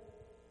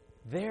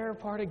 they're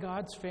part of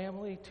God's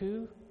family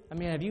too? I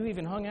mean, have you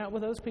even hung out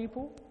with those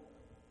people?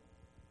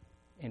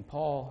 And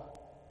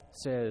Paul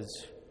says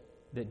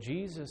that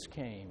Jesus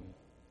came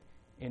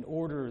in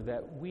order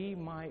that we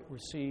might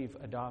receive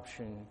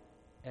adoption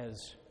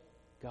as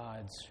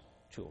God's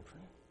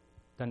children.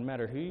 Doesn't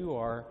matter who you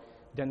are,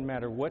 doesn't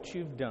matter what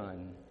you've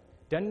done,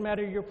 doesn't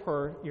matter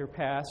your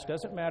past,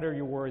 doesn't matter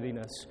your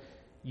worthiness.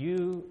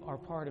 You are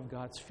part of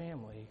God's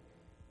family.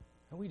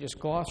 And we just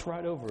gloss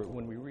right over it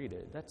when we read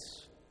it.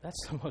 That's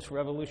the most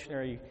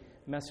revolutionary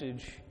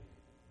message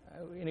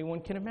anyone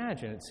can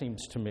imagine, it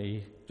seems to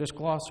me. Just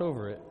gloss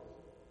over it.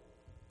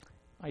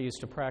 I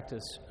used to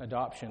practice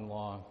adoption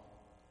law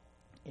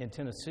in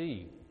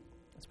Tennessee.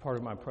 It's part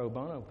of my pro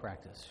bono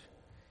practice.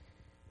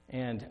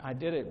 And I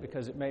did it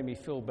because it made me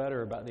feel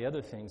better about the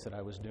other things that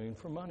I was doing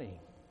for money.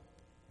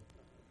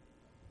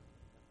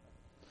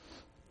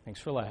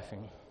 Thanks for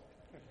laughing.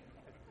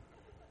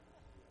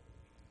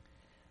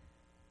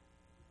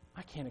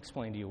 I can't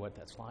explain to you what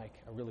that's like.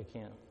 I really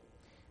can't.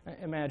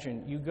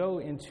 Imagine you go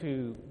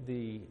into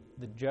the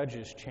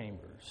judge's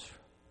chambers,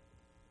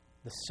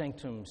 the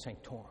sanctum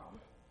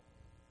sanctorum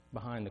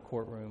behind the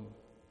courtroom,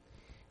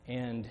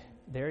 and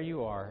there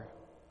you are,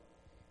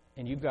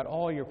 and you've got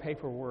all your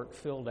paperwork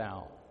filled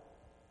out.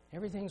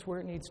 Everything's where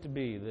it needs to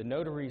be. The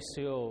notary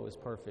seal is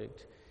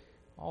perfect.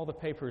 All the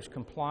papers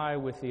comply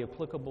with the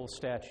applicable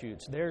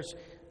statutes. There's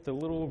the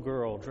little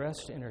girl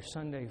dressed in her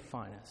Sunday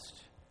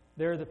finest.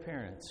 There are the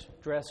parents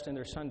dressed in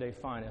their Sunday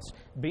finest,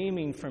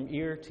 beaming from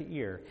ear to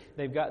ear.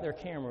 They've got their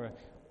camera.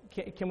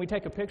 Can we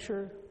take a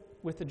picture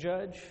with the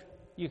judge?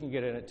 You can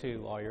get in it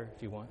too, lawyer,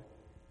 if you want.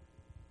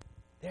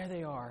 There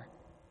they are.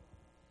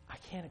 I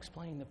can't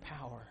explain the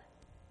power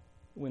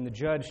when the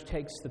judge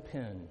takes the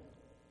pen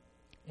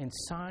and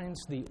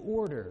signs the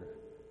order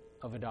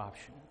of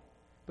adoption.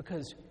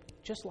 Because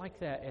just like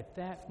that, at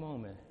that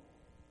moment,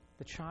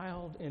 the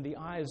child in the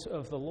eyes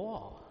of the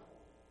law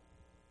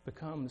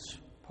becomes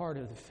part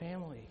of the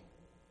family.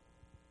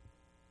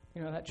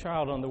 You know, that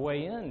child on the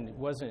way in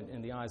wasn't,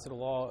 in the eyes of the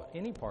law,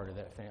 any part of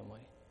that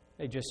family.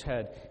 They just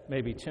had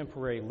maybe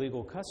temporary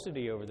legal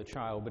custody over the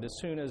child, but as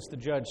soon as the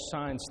judge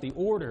signs the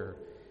order,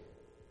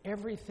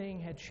 everything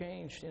had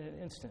changed in an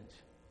instant.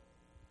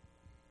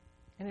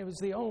 And it was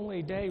the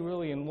only day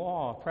really in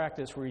law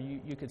practice where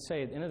you could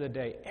say at the end of the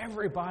day,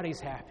 everybody's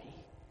happy.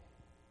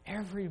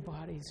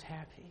 Everybody's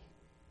happy.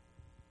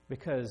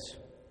 Because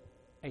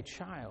a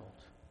child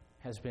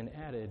has been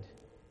added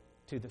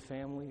to the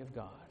family of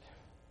God.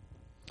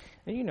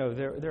 And you know,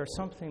 there are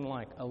something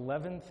like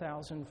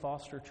 11,000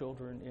 foster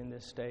children in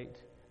this state.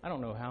 I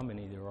don't know how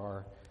many there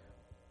are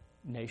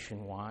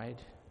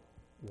nationwide,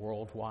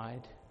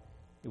 worldwide.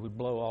 It would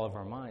blow all of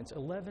our minds.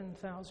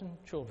 11,000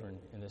 children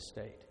in this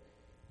state.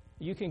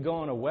 You can go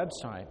on a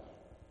website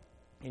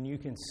and you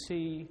can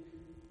see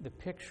the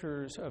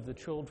pictures of the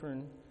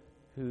children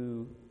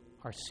who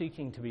are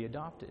seeking to be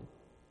adopted.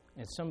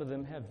 And some of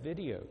them have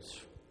videos.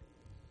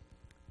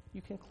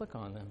 You can click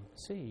on them.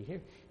 See,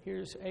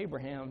 here's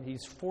Abraham.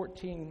 He's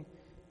 14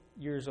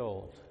 years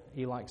old.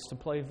 He likes to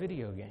play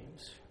video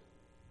games.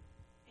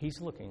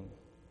 He's looking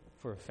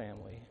for a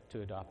family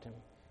to adopt him.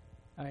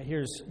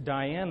 Here's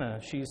Diana.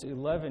 She's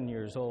 11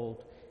 years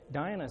old.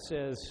 Diana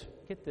says,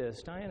 get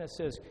this, Diana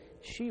says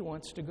she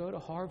wants to go to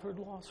Harvard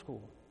Law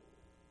School.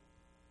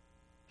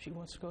 She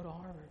wants to go to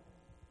Harvard.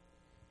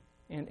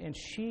 And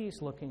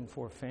she's looking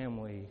for a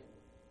family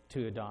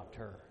to adopt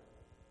her.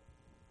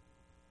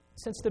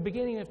 Since the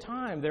beginning of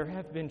time, there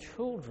have been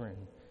children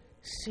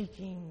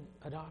seeking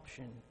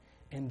adoption,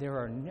 and there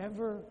are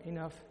never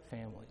enough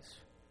families.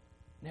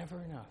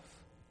 Never enough.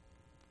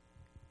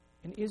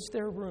 And is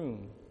there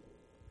room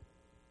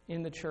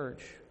in the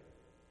church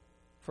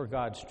for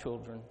God's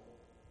children?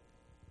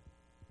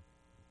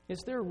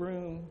 Is there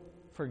room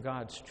for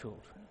God's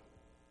children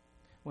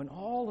when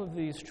all of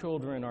these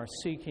children are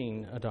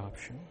seeking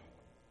adoption?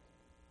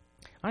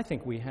 I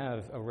think we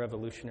have a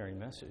revolutionary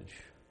message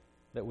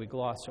that we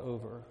gloss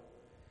over,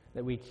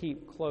 that we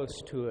keep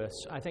close to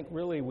us. I think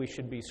really we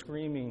should be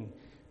screaming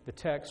the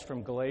text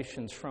from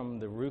Galatians from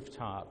the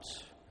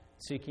rooftops,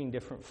 seeking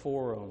different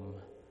forum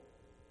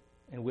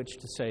in which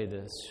to say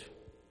this.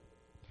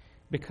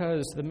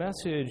 Because the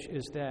message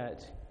is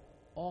that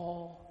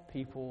all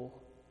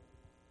people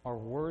are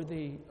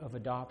worthy of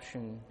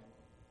adoption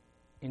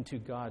into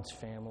God's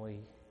family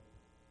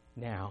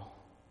now.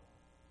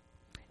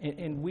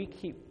 And we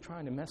keep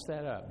trying to mess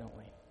that up, don't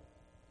we?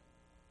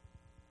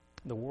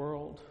 The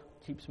world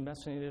keeps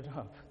messing it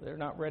up. They're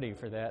not ready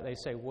for that. They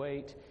say,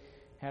 wait,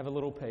 have a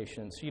little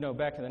patience. You know,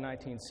 back in the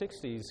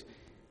 1960s,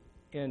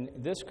 in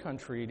this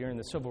country, during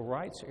the Civil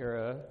Rights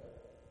era,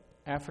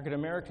 African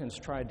Americans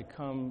tried to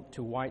come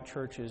to white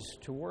churches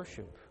to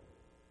worship.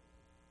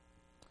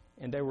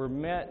 And they were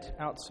met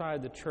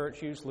outside the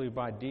church, usually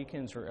by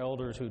deacons or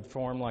elders who'd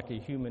form like a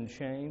human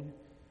chain,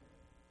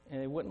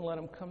 and they wouldn't let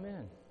them come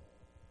in.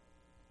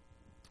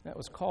 That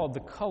was called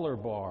the color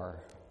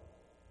bar,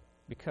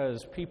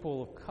 because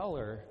people of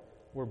color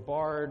were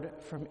barred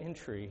from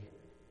entry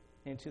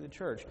into the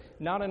church.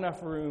 Not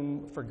enough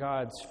room for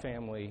God's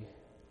family,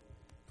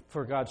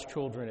 for God's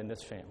children in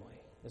this family,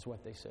 is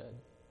what they said.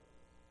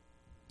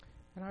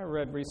 And I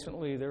read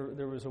recently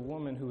there was a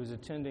woman who was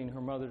attending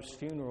her mother's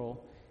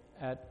funeral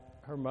at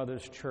her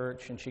mother's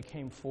church, and she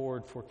came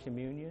forward for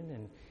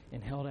communion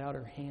and held out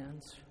her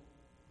hands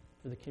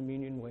for the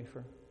communion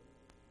wafer.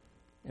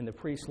 And the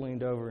priest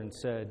leaned over and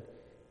said,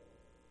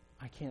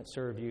 I can't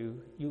serve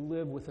you. You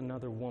live with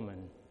another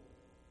woman.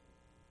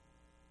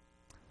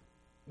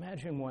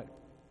 Imagine what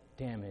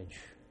damage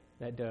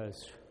that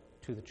does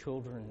to the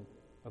children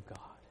of God.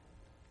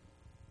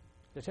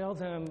 To tell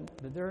them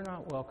that they're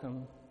not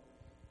welcome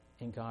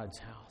in God's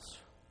house.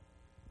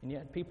 And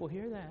yet people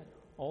hear that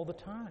all the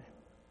time.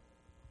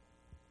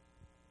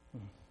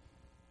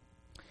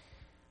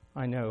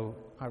 I know,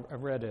 I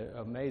read an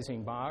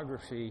amazing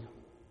biography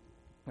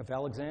of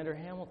Alexander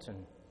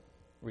Hamilton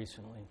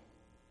recently.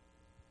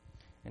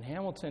 And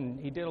Hamilton,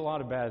 he did a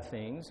lot of bad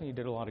things, and he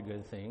did a lot of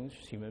good things,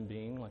 just a human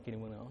being like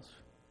anyone else.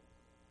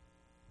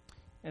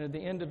 And at the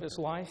end of his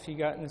life, he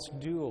got in this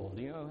duel.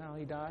 Do you know how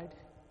he died?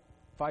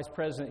 Vice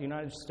President of the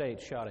United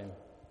States shot him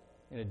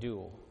in a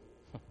duel.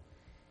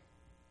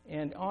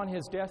 And on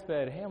his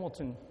deathbed,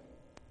 Hamilton,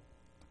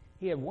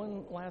 he had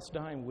one last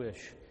dying wish,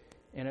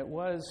 and it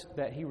was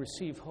that he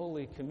receive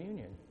Holy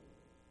Communion.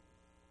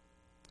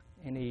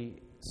 And he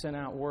sent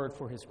out word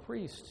for his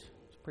priest.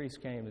 His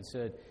priest came and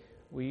said,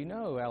 well, you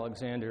know,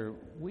 Alexander,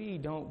 we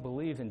don't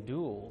believe in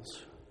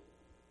duels.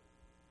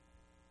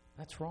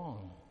 That's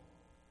wrong.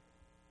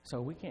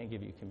 So we can't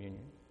give you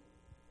communion.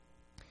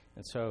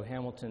 And so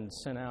Hamilton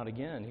sent out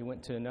again. He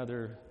went to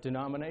another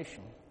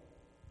denomination.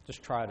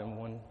 Just tried them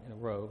one in a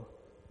row.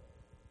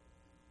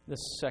 This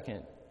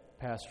second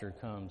pastor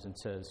comes and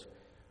says,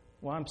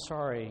 well, I'm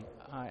sorry,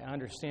 I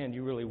understand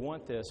you really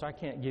want this. I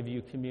can't give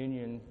you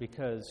communion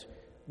because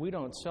we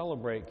don't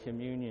celebrate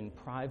communion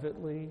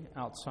privately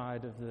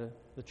outside of the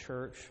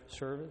church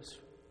service.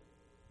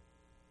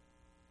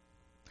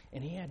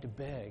 And he had to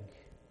beg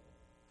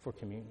for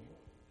communion.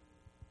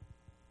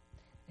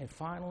 And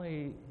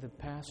finally, the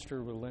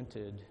pastor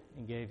relented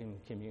and gave him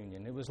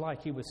communion. It was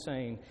like he was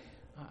saying,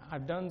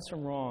 I've done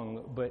some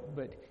wrong, but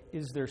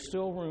is there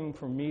still room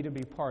for me to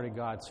be part of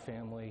God's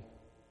family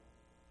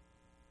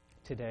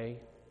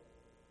today?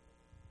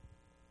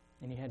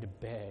 And he had to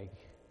beg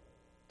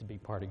to be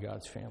part of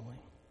God's family.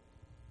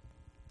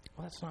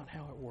 Well, that's not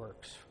how it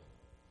works.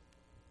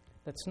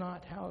 That's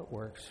not how it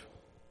works.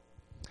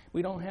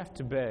 We don't have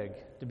to beg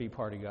to be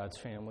part of God's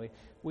family.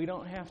 We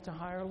don't have to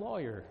hire a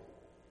lawyer.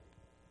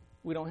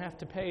 We don't have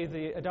to pay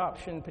the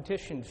adoption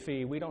petition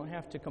fee. We don't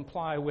have to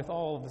comply with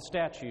all of the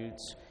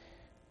statutes.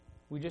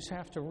 We just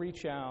have to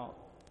reach out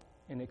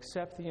and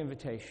accept the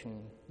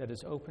invitation that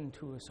is open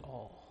to us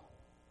all.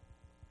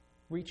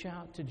 Reach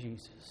out to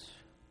Jesus,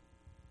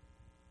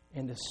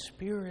 and the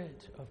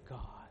Spirit of God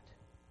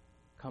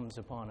comes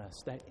upon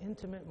us, that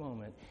intimate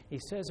moment. He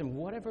says, in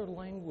whatever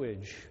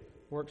language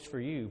works for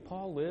you.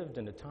 Paul lived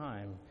in a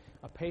time,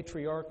 a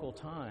patriarchal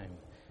time,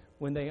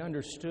 when they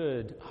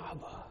understood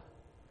Abba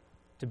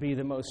to be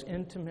the most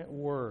intimate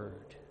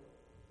word.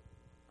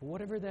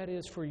 Whatever that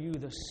is for you,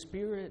 the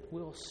Spirit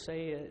will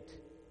say it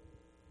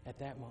at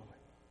that moment.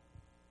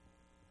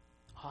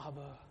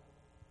 Abba,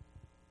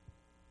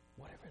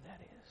 whatever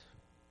that is.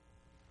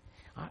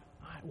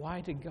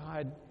 Why did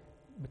God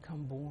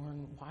become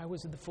born? Why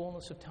was it the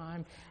fullness of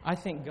time? I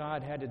think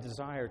God had a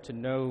desire to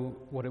know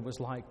what it was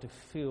like to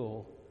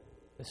feel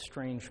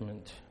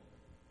estrangement,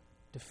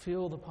 to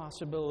feel the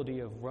possibility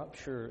of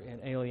rupture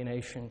and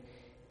alienation.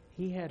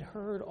 He had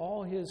heard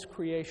all His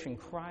creation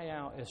cry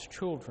out as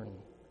children.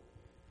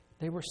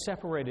 They were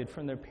separated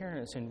from their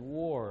parents in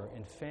war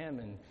and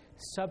famine,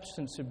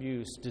 substance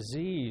abuse,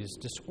 disease,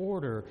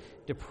 disorder,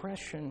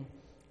 depression.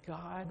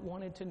 God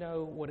wanted to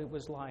know what it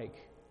was like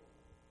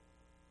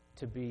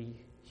to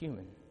be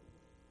human.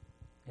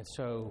 And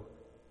so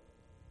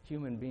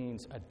human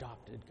beings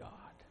adopted God.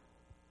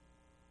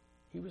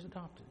 He was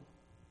adopted.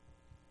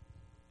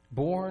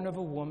 Born of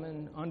a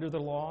woman under the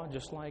law,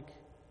 just like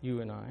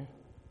you and I.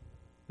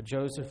 But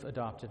Joseph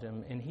adopted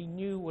him, and he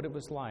knew what it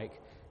was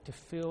like to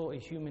feel a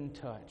human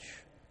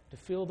touch, to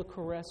feel the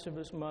caress of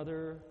his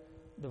mother,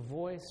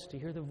 to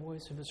hear the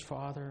voice of his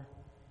father.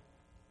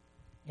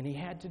 And he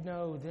had to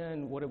know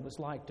then what it was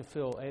like to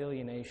feel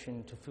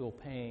alienation, to feel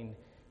pain,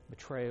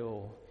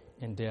 betrayal,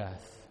 and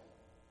death.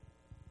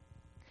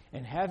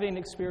 And having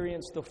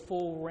experienced the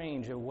full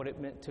range of what it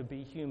meant to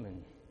be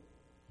human,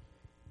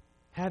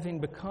 having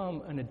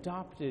become an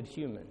adopted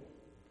human,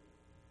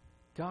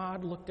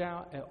 God looked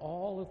out at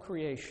all of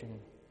creation,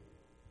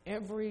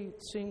 every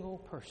single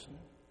person,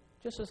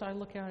 just as I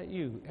look out at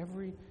you,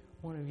 every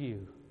one of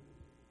you,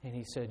 and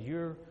He said,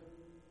 "You're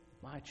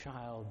my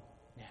child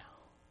now.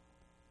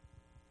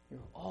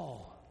 You're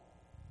all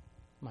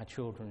my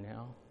children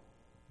now."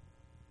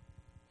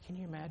 Can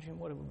you imagine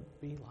what it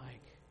would be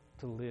like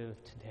to live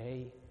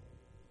today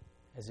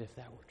as if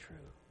that were true?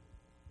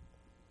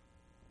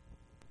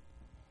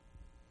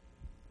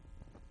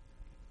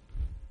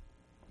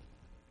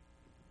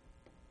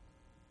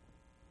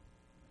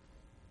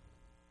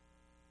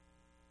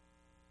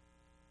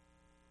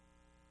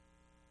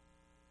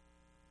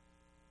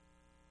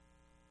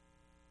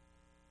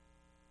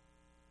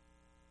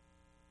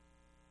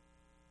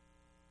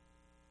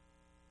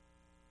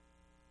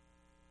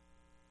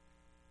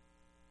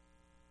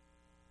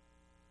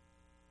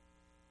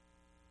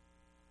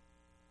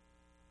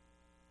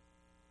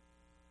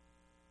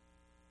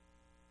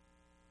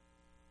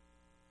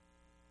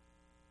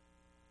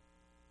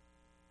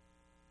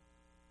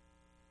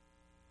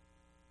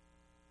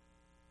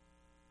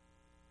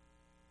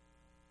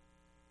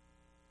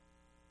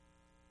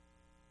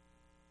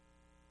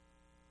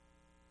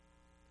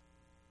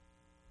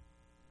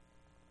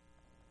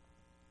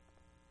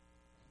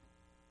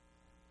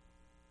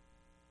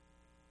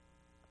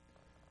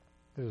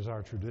 It is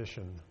our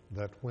tradition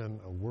that when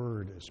a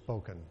word is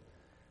spoken,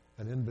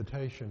 an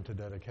invitation to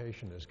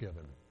dedication is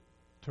given,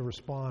 to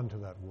respond to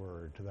that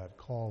word, to that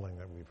calling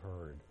that we've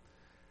heard.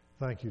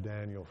 Thank you,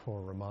 Daniel,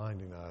 for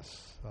reminding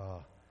us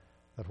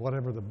that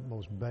whatever the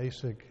most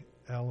basic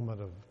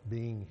element of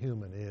being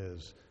human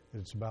is,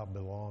 it's about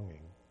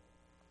belonging.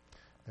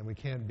 And we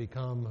can't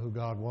become who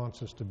God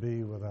wants us to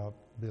be without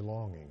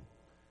belonging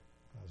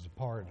as a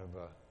part of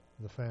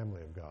the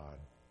family of God.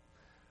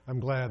 I'm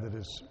glad that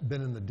it's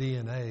been in the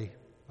DNA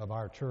of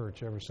our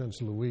church ever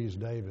since Louise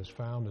Davis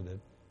founded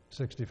it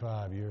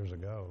 65 years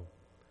ago,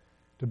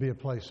 to be a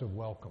place of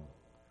welcome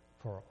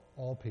for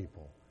all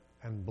people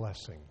and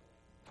blessing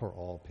for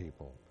all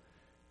people.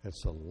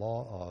 It's a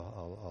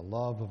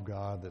love of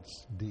God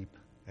that's deep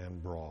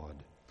and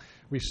broad.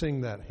 We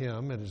sing that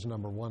hymn. It is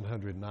number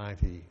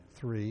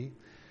 193,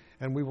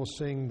 and we will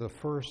sing the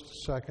first,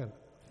 second,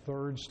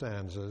 third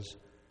stanzas,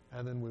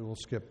 and then we will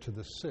skip to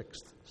the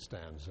sixth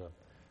stanza.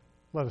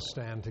 Let us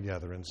stand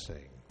together and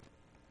sing.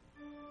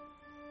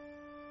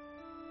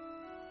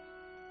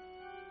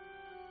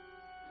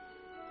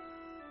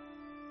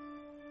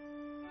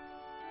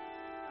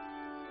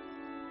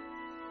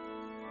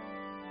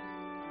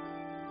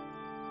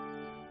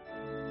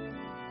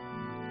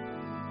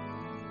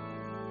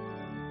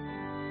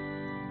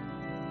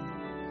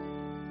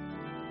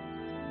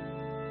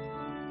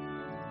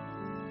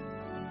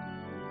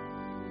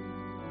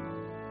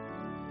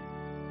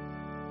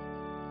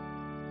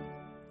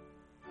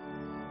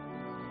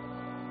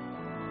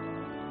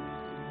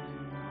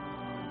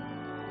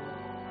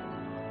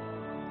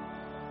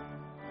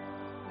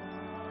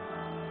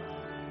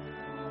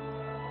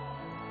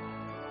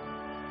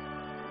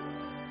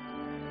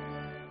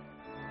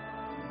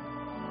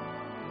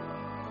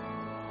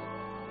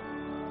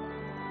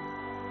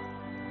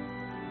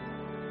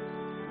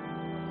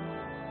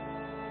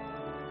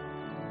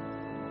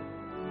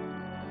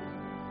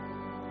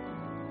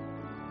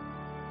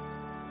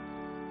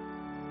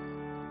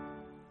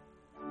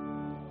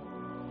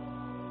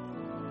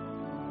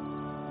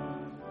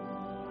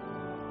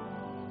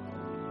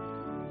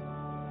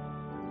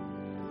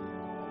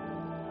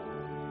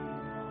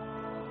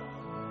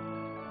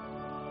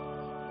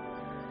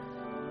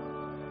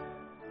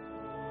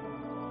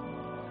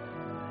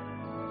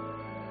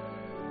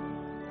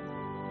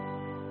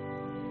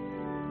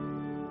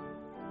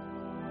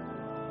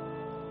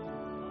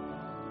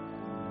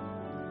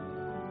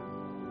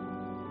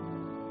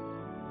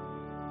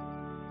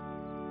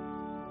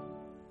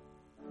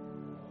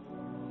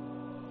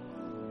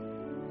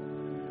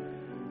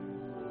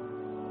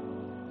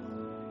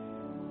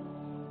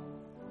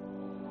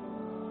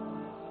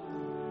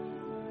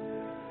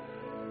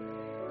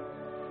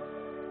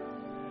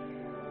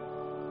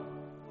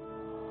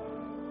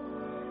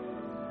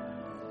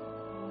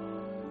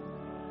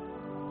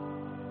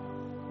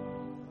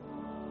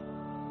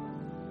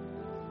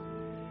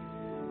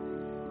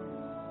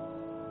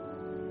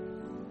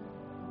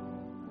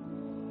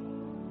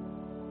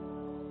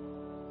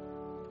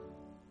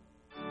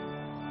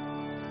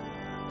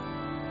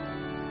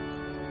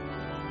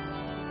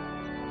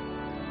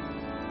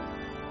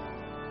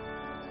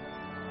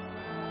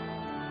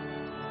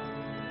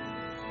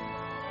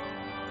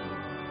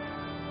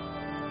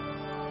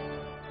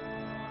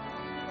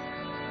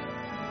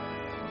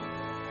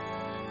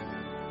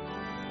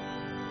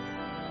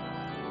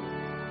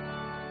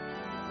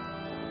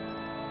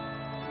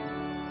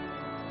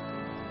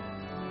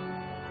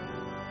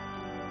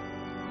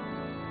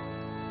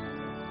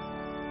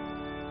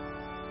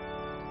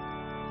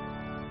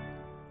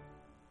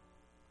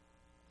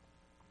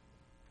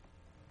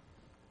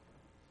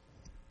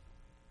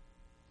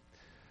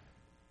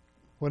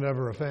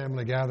 Whenever a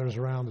family gathers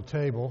around the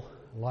table,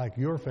 like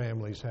your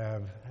families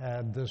have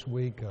had this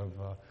week of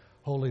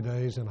holy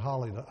days and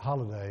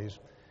holidays,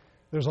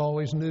 there's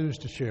always news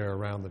to share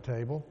around the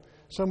table.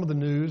 Some of the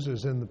news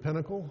is in the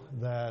Pinnacle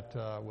that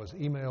was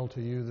emailed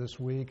to you this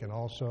week and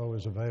also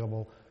is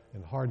available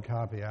in hard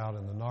copy out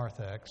in the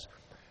narthex.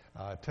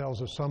 It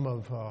tells us some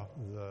of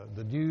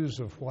the news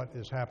of what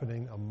is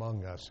happening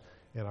among us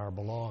in our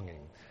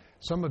belonging.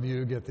 Some of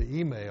you get the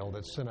email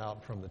that's sent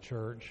out from the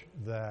church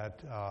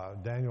that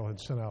Daniel had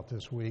sent out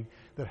this week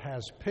that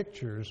has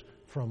pictures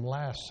from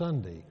last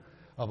Sunday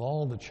of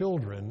all the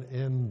children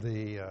in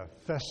the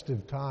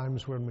festive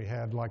times when we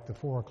had like the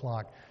 4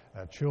 o'clock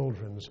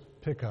children's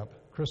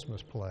pickup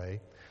Christmas play.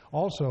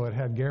 Also, it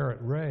had Garrett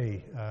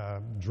Ray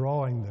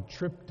drawing the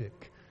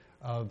triptych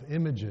of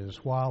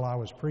images while I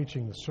was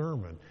preaching the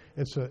sermon.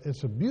 It's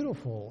a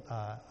beautiful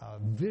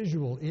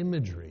visual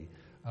imagery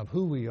of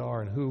who we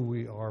are and who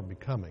we are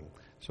becoming.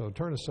 So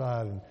turn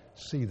aside and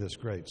see this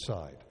great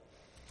sight.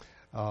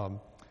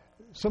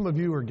 Some of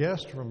you are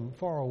guests from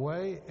far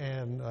away,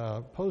 and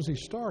Posey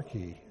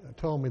Starkey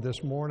told me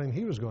this morning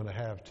he was going to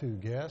have 2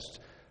 guests,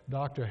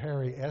 Dr.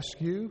 Harry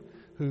Eskew,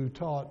 who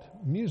taught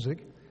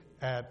music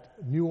at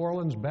New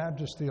Orleans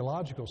Baptist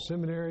Theological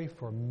Seminary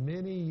for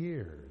many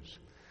years.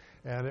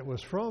 And it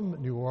was from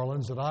New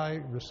Orleans that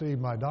I received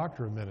my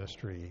doctorate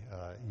ministry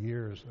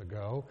years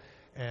ago.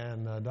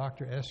 And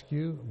Dr.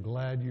 Eskew, I'm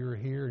glad you're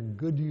here, and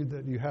good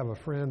that you have a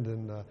friend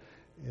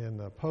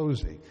in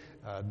Posey.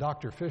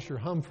 Dr. Fisher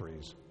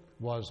Humphreys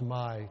was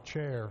my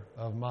chair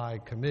of my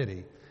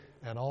committee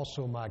and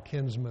also my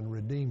kinsman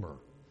redeemer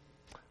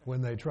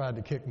when they tried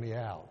to kick me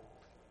out.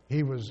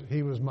 He was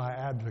my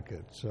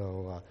advocate,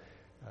 so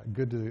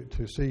good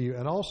to see you.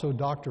 And also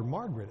Dr.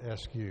 Margaret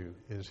Eskew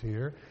is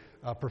here,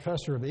 a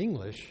professor of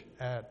English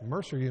at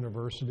Mercer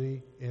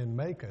University in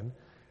Macon.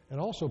 And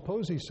also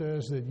Posey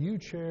says that you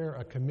chair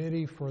a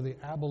committee for the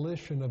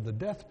abolition of the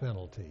death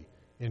penalty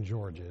in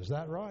Georgia. Is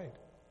that right?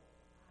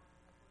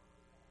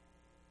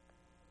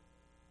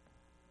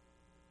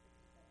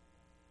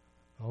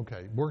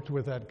 Okay, worked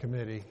with that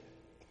committee.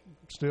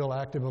 Still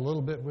active a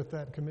little bit with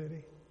that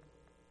committee?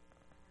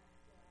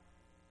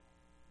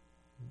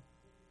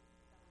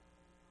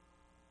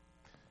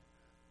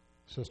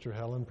 Sister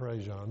Helen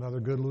Prejean, another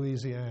good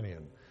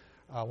Louisianian.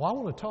 Well, I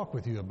want to talk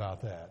with you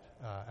about that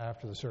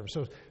after the service.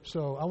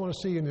 So I want to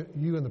see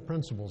you in the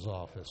principal's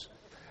office.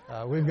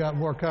 We've got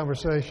more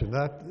conversation.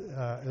 That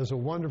is a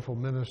wonderful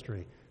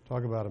ministry.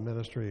 Talk about a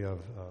ministry of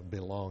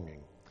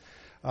belonging.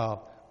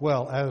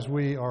 Well, as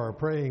we are a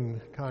praying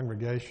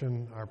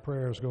congregation, our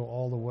prayers go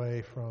all the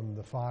way from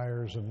the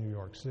fires of New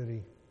York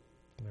City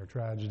and their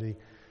tragedy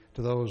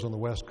to those on the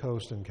West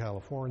Coast in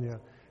California,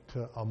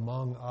 to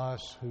among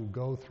us who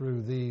go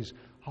through these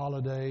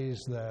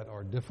holidays that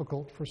are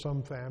difficult for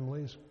some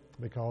families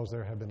because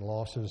there have been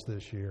losses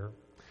this year.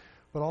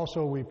 But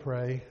also we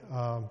pray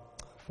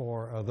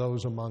for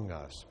those among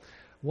us.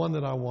 One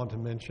that I want to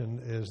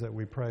mention is that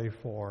we pray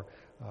for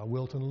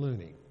Wilton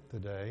Looney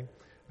today.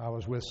 I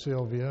was with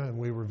Sylvia and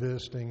we were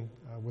visiting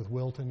with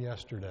Wilton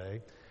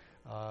yesterday.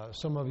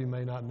 Some of you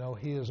may not know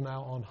he is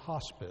now on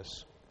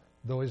hospice.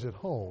 Though he's at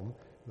home,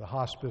 the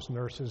hospice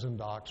nurses and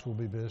docs will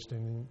be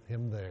visiting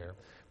him there.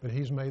 But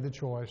he's made the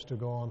choice to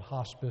go on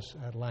Hospice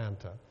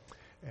Atlanta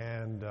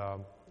and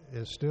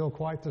is still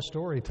quite the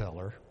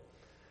storyteller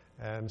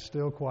and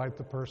still quite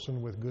the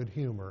person with good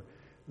humor,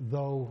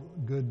 though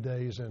good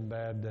days and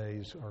bad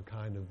days are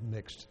kind of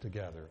mixed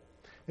together.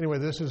 Anyway,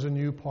 this is a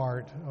new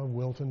part of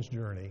Wilton's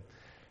journey.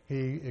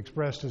 He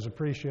expressed his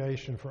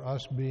appreciation for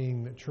us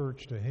being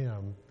church to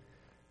him,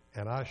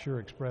 and I sure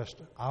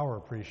expressed our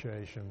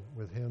appreciation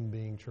with him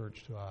being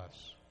church to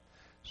us.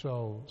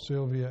 So,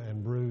 Sylvia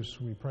and Bruce,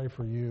 we pray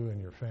for you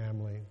and your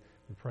family.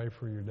 We pray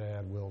for your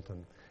dad,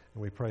 Wilton,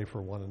 and we pray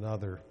for one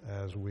another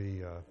as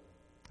we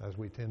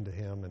tend to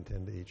him and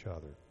tend to each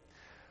other.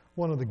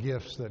 One of the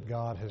gifts that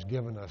God has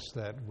given us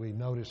that we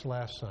noticed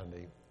last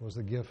Sunday was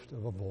the gift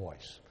of a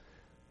voice.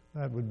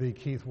 That would be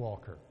Keith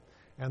Walker.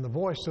 And the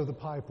voice of the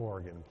pipe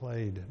organ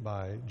played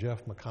by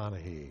Jeff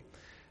McConaughey.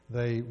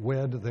 They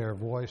wed their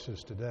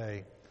voices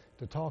today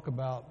to talk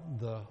about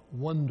the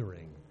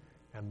wondering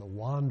and the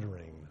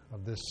wandering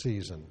of this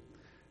season,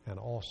 and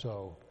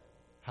also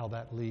how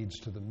that leads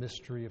to the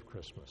mystery of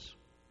Christmas.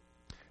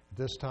 At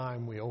this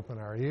time, we open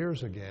our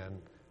ears again,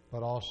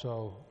 but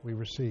also we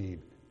receive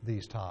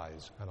these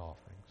tithes and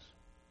offerings.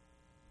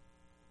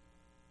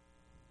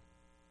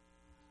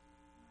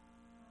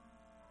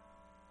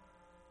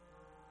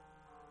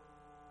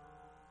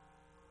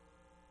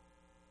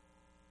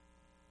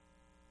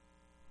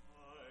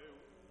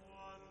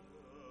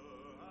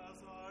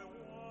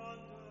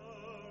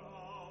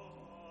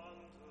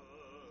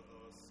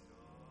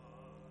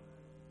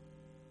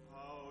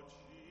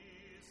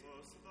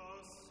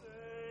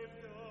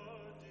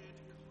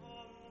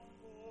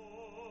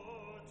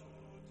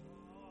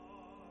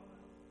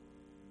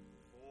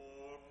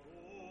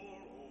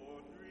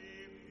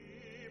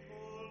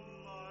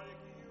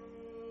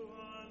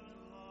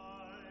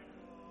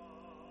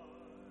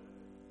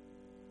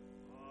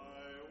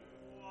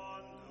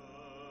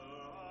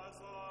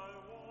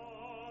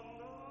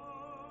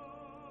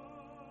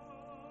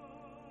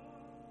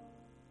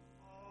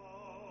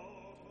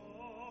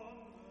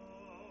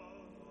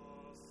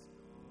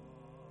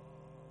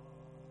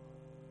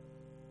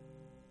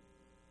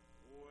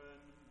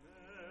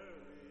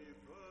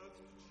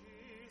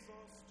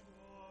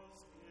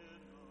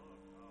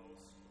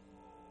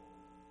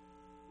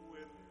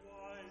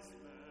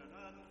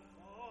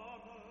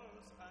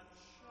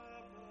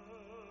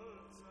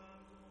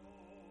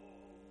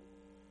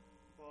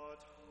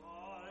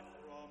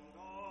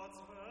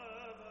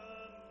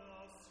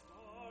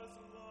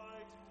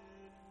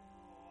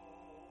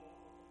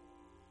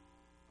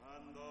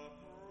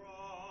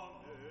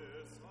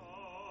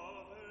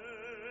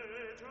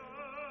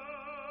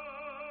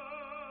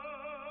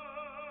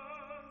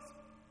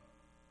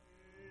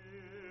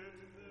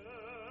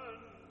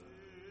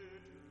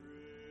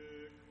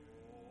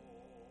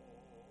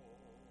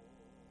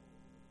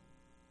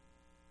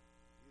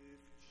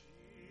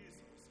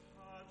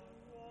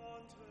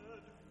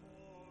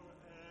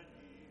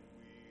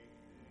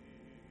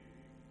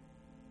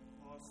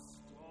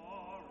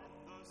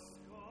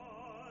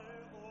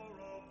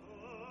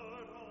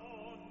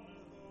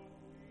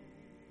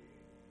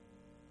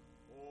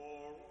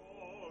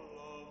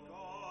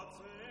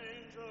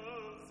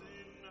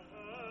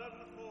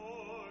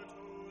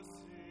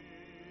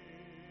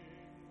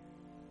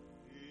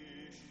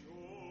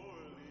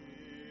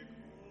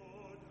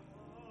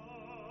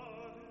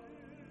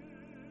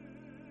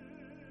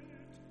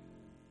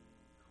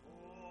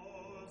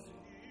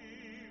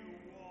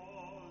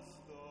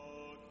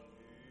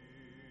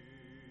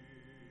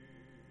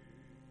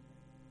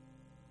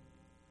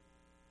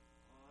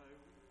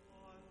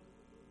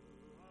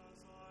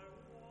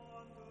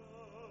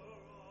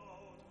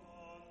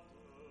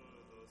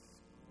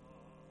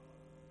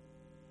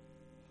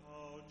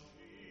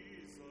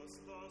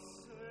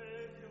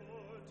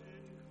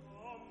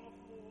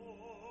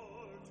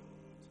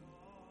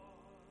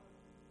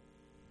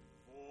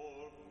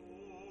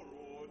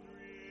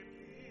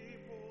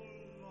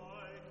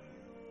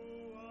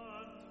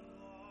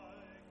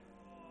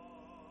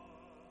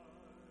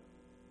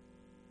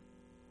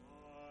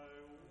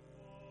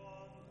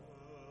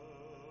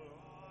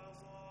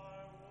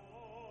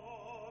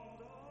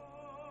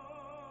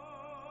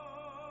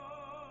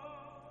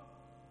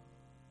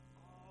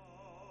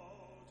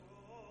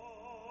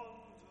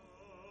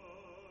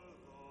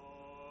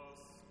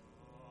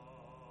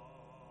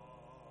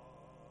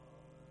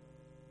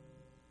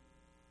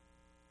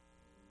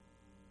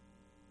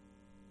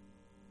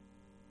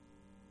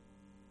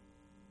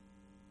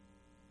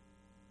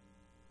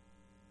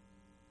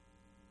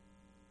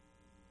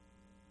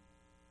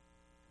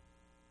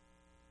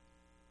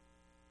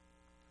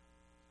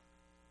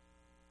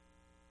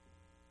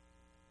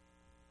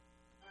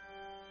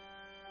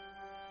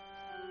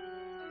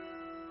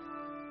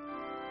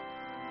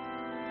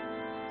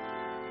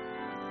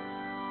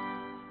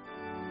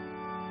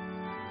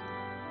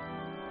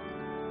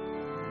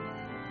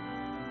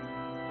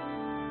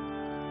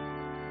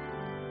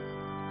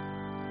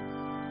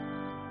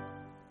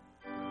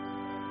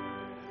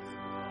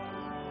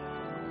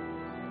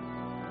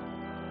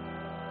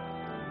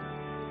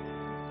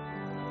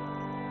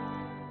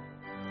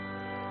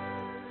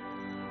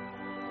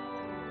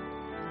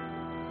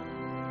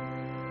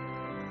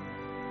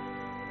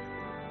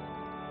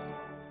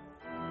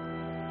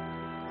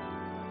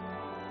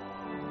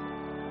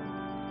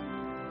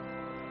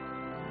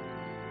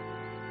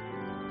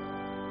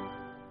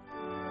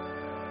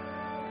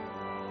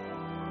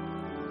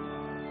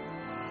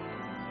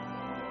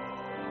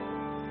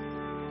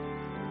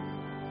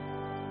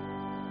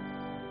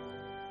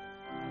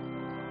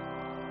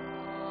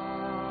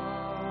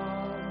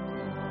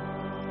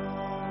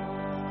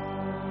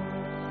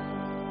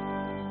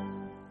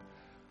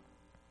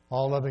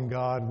 All-loving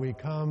God, we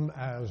come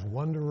as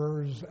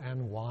wanderers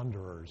and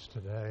wanderers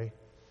today,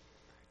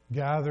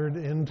 gathered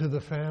into the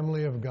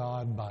family of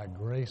God by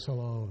grace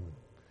alone.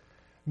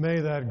 May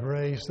that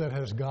grace that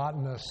has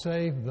gotten us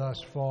saved thus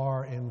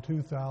far in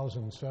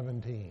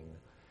 2017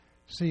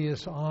 see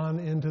us on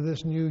into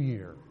this new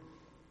year.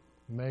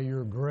 May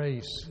your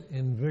grace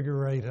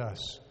invigorate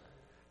us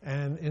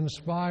and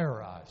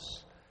inspire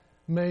us.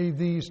 May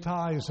these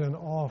tithes and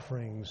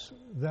offerings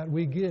that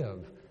we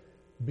give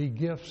be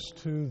gifts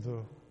to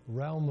the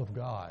realm of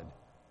God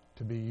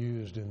to be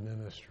used in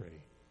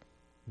ministry.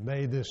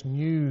 May this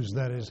news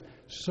that is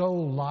so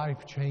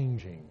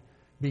life-changing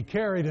be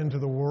carried into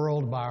the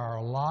world by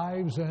our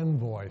lives and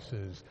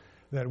voices,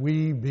 that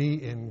we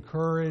be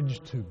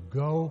encouraged to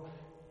go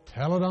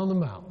tell it on the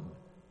mountain,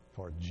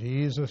 for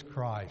Jesus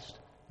Christ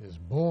is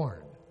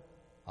born.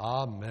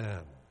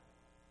 Amen.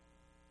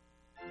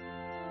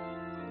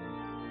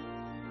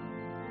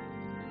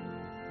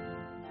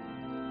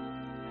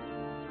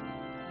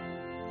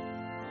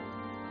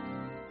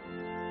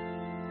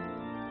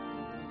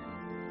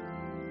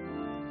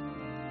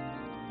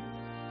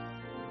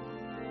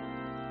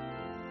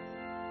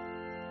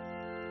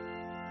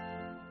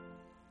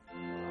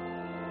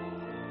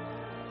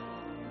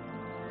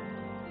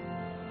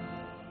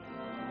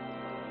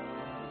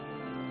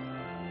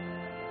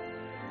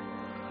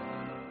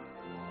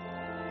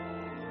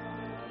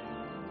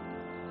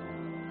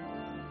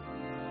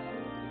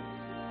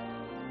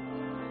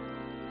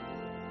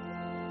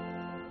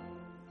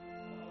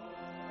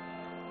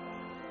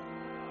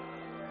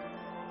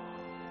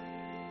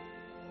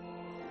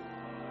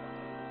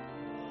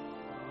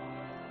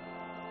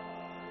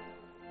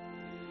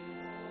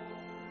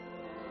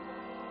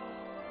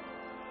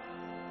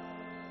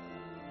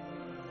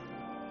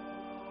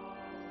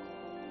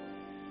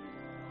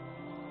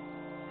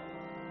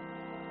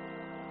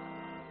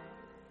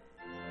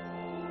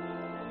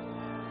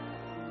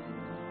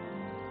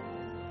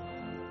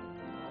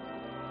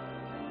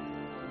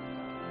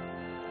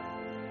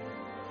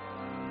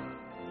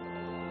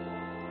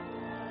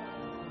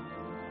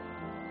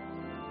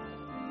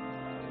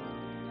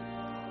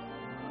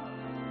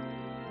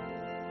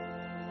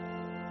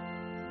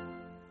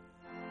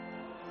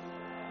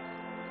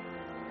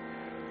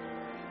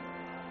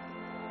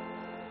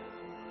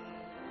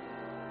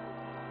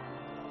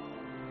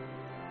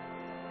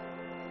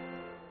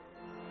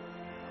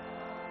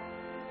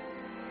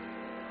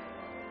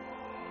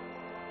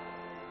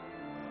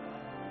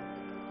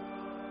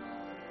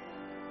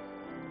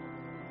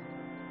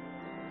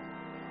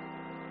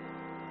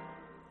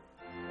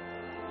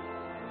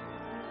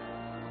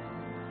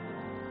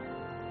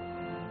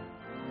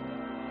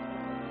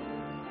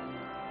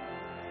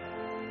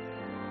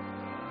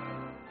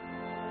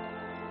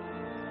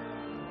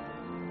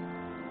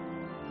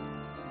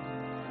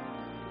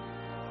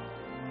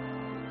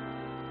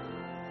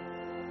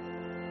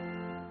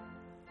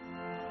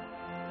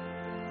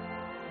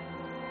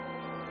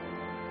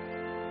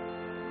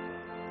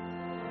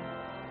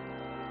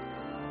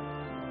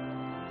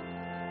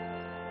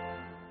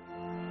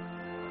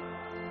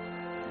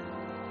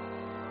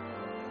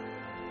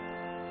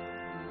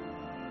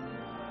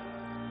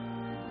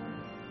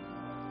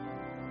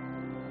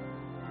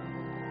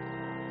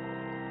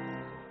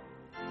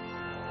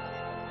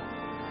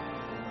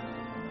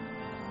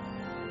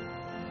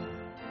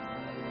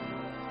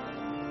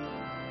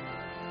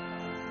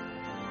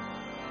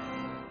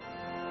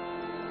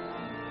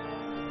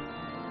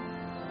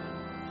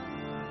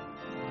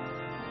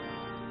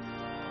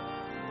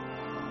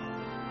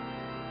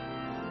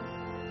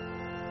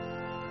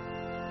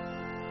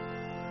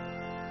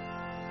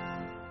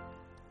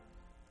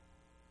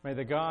 May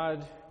the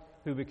God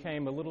who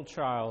became a little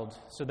child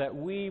so that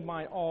we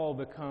might all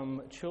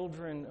become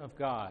children of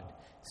God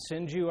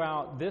send you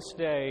out this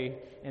day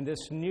and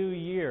this new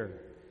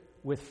year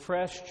with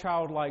fresh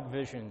childlike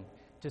vision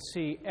to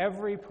see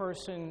every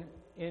person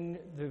in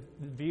the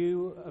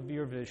view of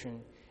your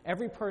vision,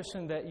 every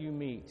person that you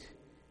meet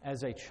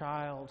as a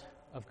child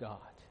of God.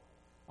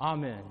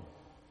 Amen.